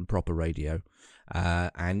time I've done proper radio,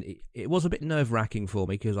 and it was a bit nerve-wracking for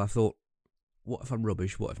me, because I thought, what if I'm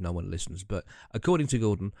rubbish? What if no one listens? But according to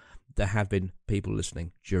Gordon, there have been people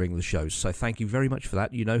listening during the shows. So thank you very much for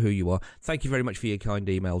that. You know who you are. Thank you very much for your kind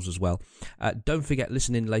emails as well. Don't forget,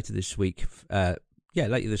 listen in later this week.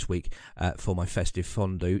 Later this week for my festive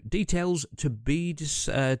fondue. Details to be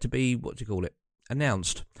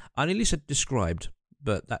announced. I nearly said described,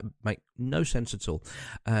 but that make no sense at all.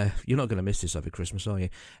 You're not going to miss this over Christmas, are you?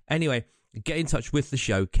 Anyway, get in touch with the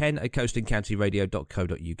show,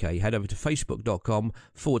 ken@coastandcountyradio.co.uk. Head over to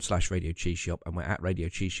facebook.com/Radio Cheese Shop, and we're at Radio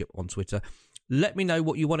Cheese Shop on Twitter. Let me know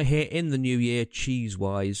what you want to hear in the new year,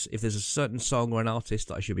 cheese-wise. If there's a certain song or an artist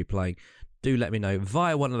that I should be playing, do let me know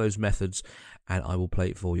via one of those methods, and I will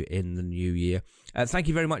play it for you in the new year. Thank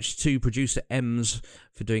you very much to producer Ems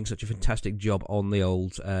for doing such a fantastic job on the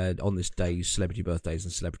on this day's celebrity birthdays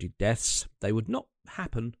and celebrity deaths. They would not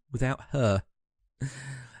happen without her.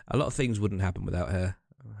 A lot of things wouldn't happen without her.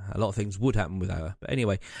 A lot of things would happen without her. But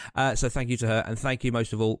anyway, so thank you to her, and thank you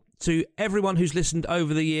most of all to everyone who's listened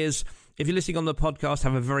over the years. If you're listening on the podcast,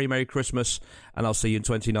 have a very Merry Christmas, and I'll see you in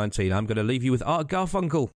 2019. I'm going to leave you with Art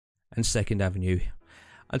Garfunkel and Second Avenue.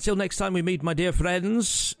 Until next time we meet, my dear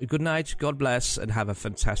friends, good night, God bless, and have a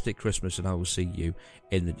fantastic Christmas, and I will see you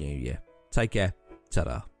in the new year. Take care.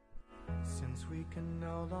 Ta-da. Since we can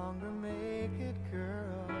no longer make it,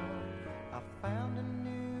 girl, I found a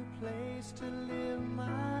new place to live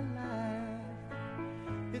my life.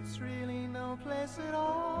 It's really no place at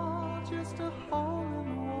all, just a hole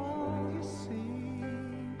in the wall, you see.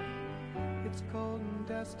 It's cold and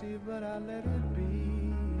dusty, but I let it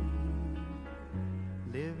be.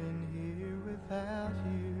 Living here without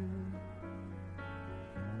you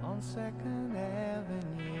on 2nd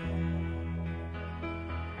Avenue.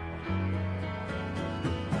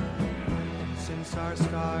 And since our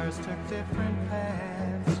stars took different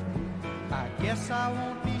paths, I guess I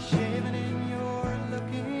won't be shaving in your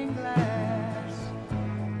looking glass.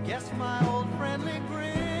 Guess my old friendly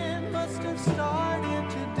grin must have started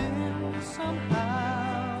to dim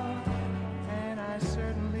somehow, and I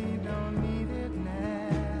certainly don't need it now.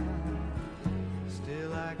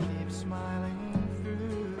 Still I keep smiling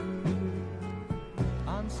through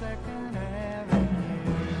on 2nd Avenue.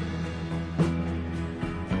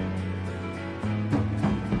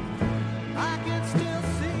 I can still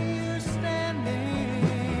see you standing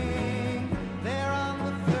there on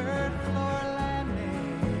the 3rd floor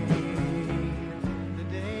landing. The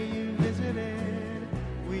day you visited,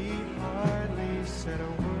 we hardly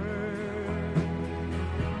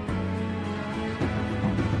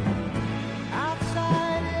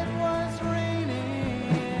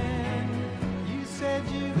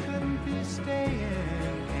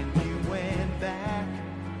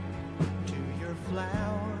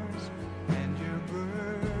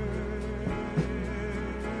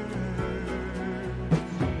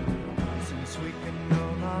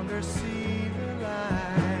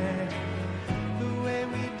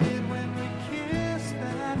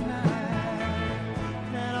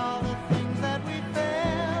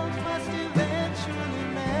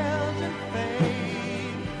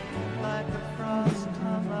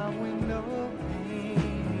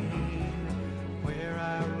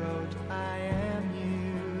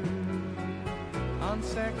on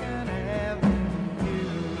Second Avenue.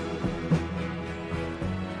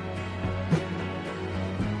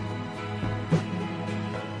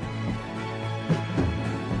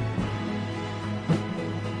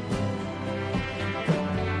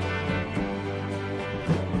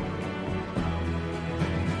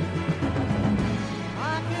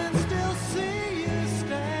 I can still see you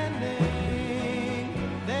standing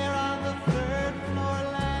there on the third floor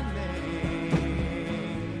landing.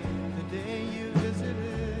 The day you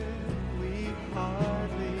visited, we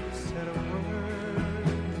hardly said a word.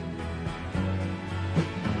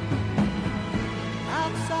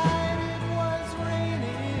 Outside it was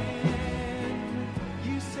raining.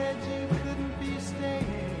 You said you couldn't be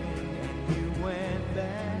staying, and you went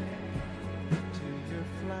back to your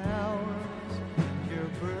flowers and your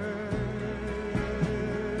birds.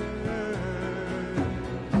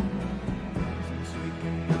 Since we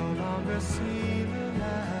can no longer see the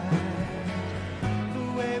light the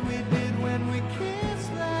way we did when we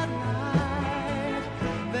kissed that night,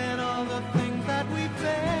 then all the things that we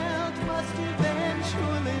felt must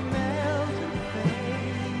eventually melt and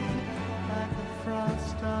fade like the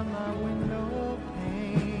frost on my window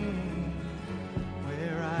pane,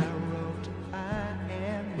 where I wrote I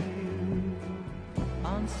am you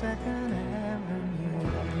on Second Avenue.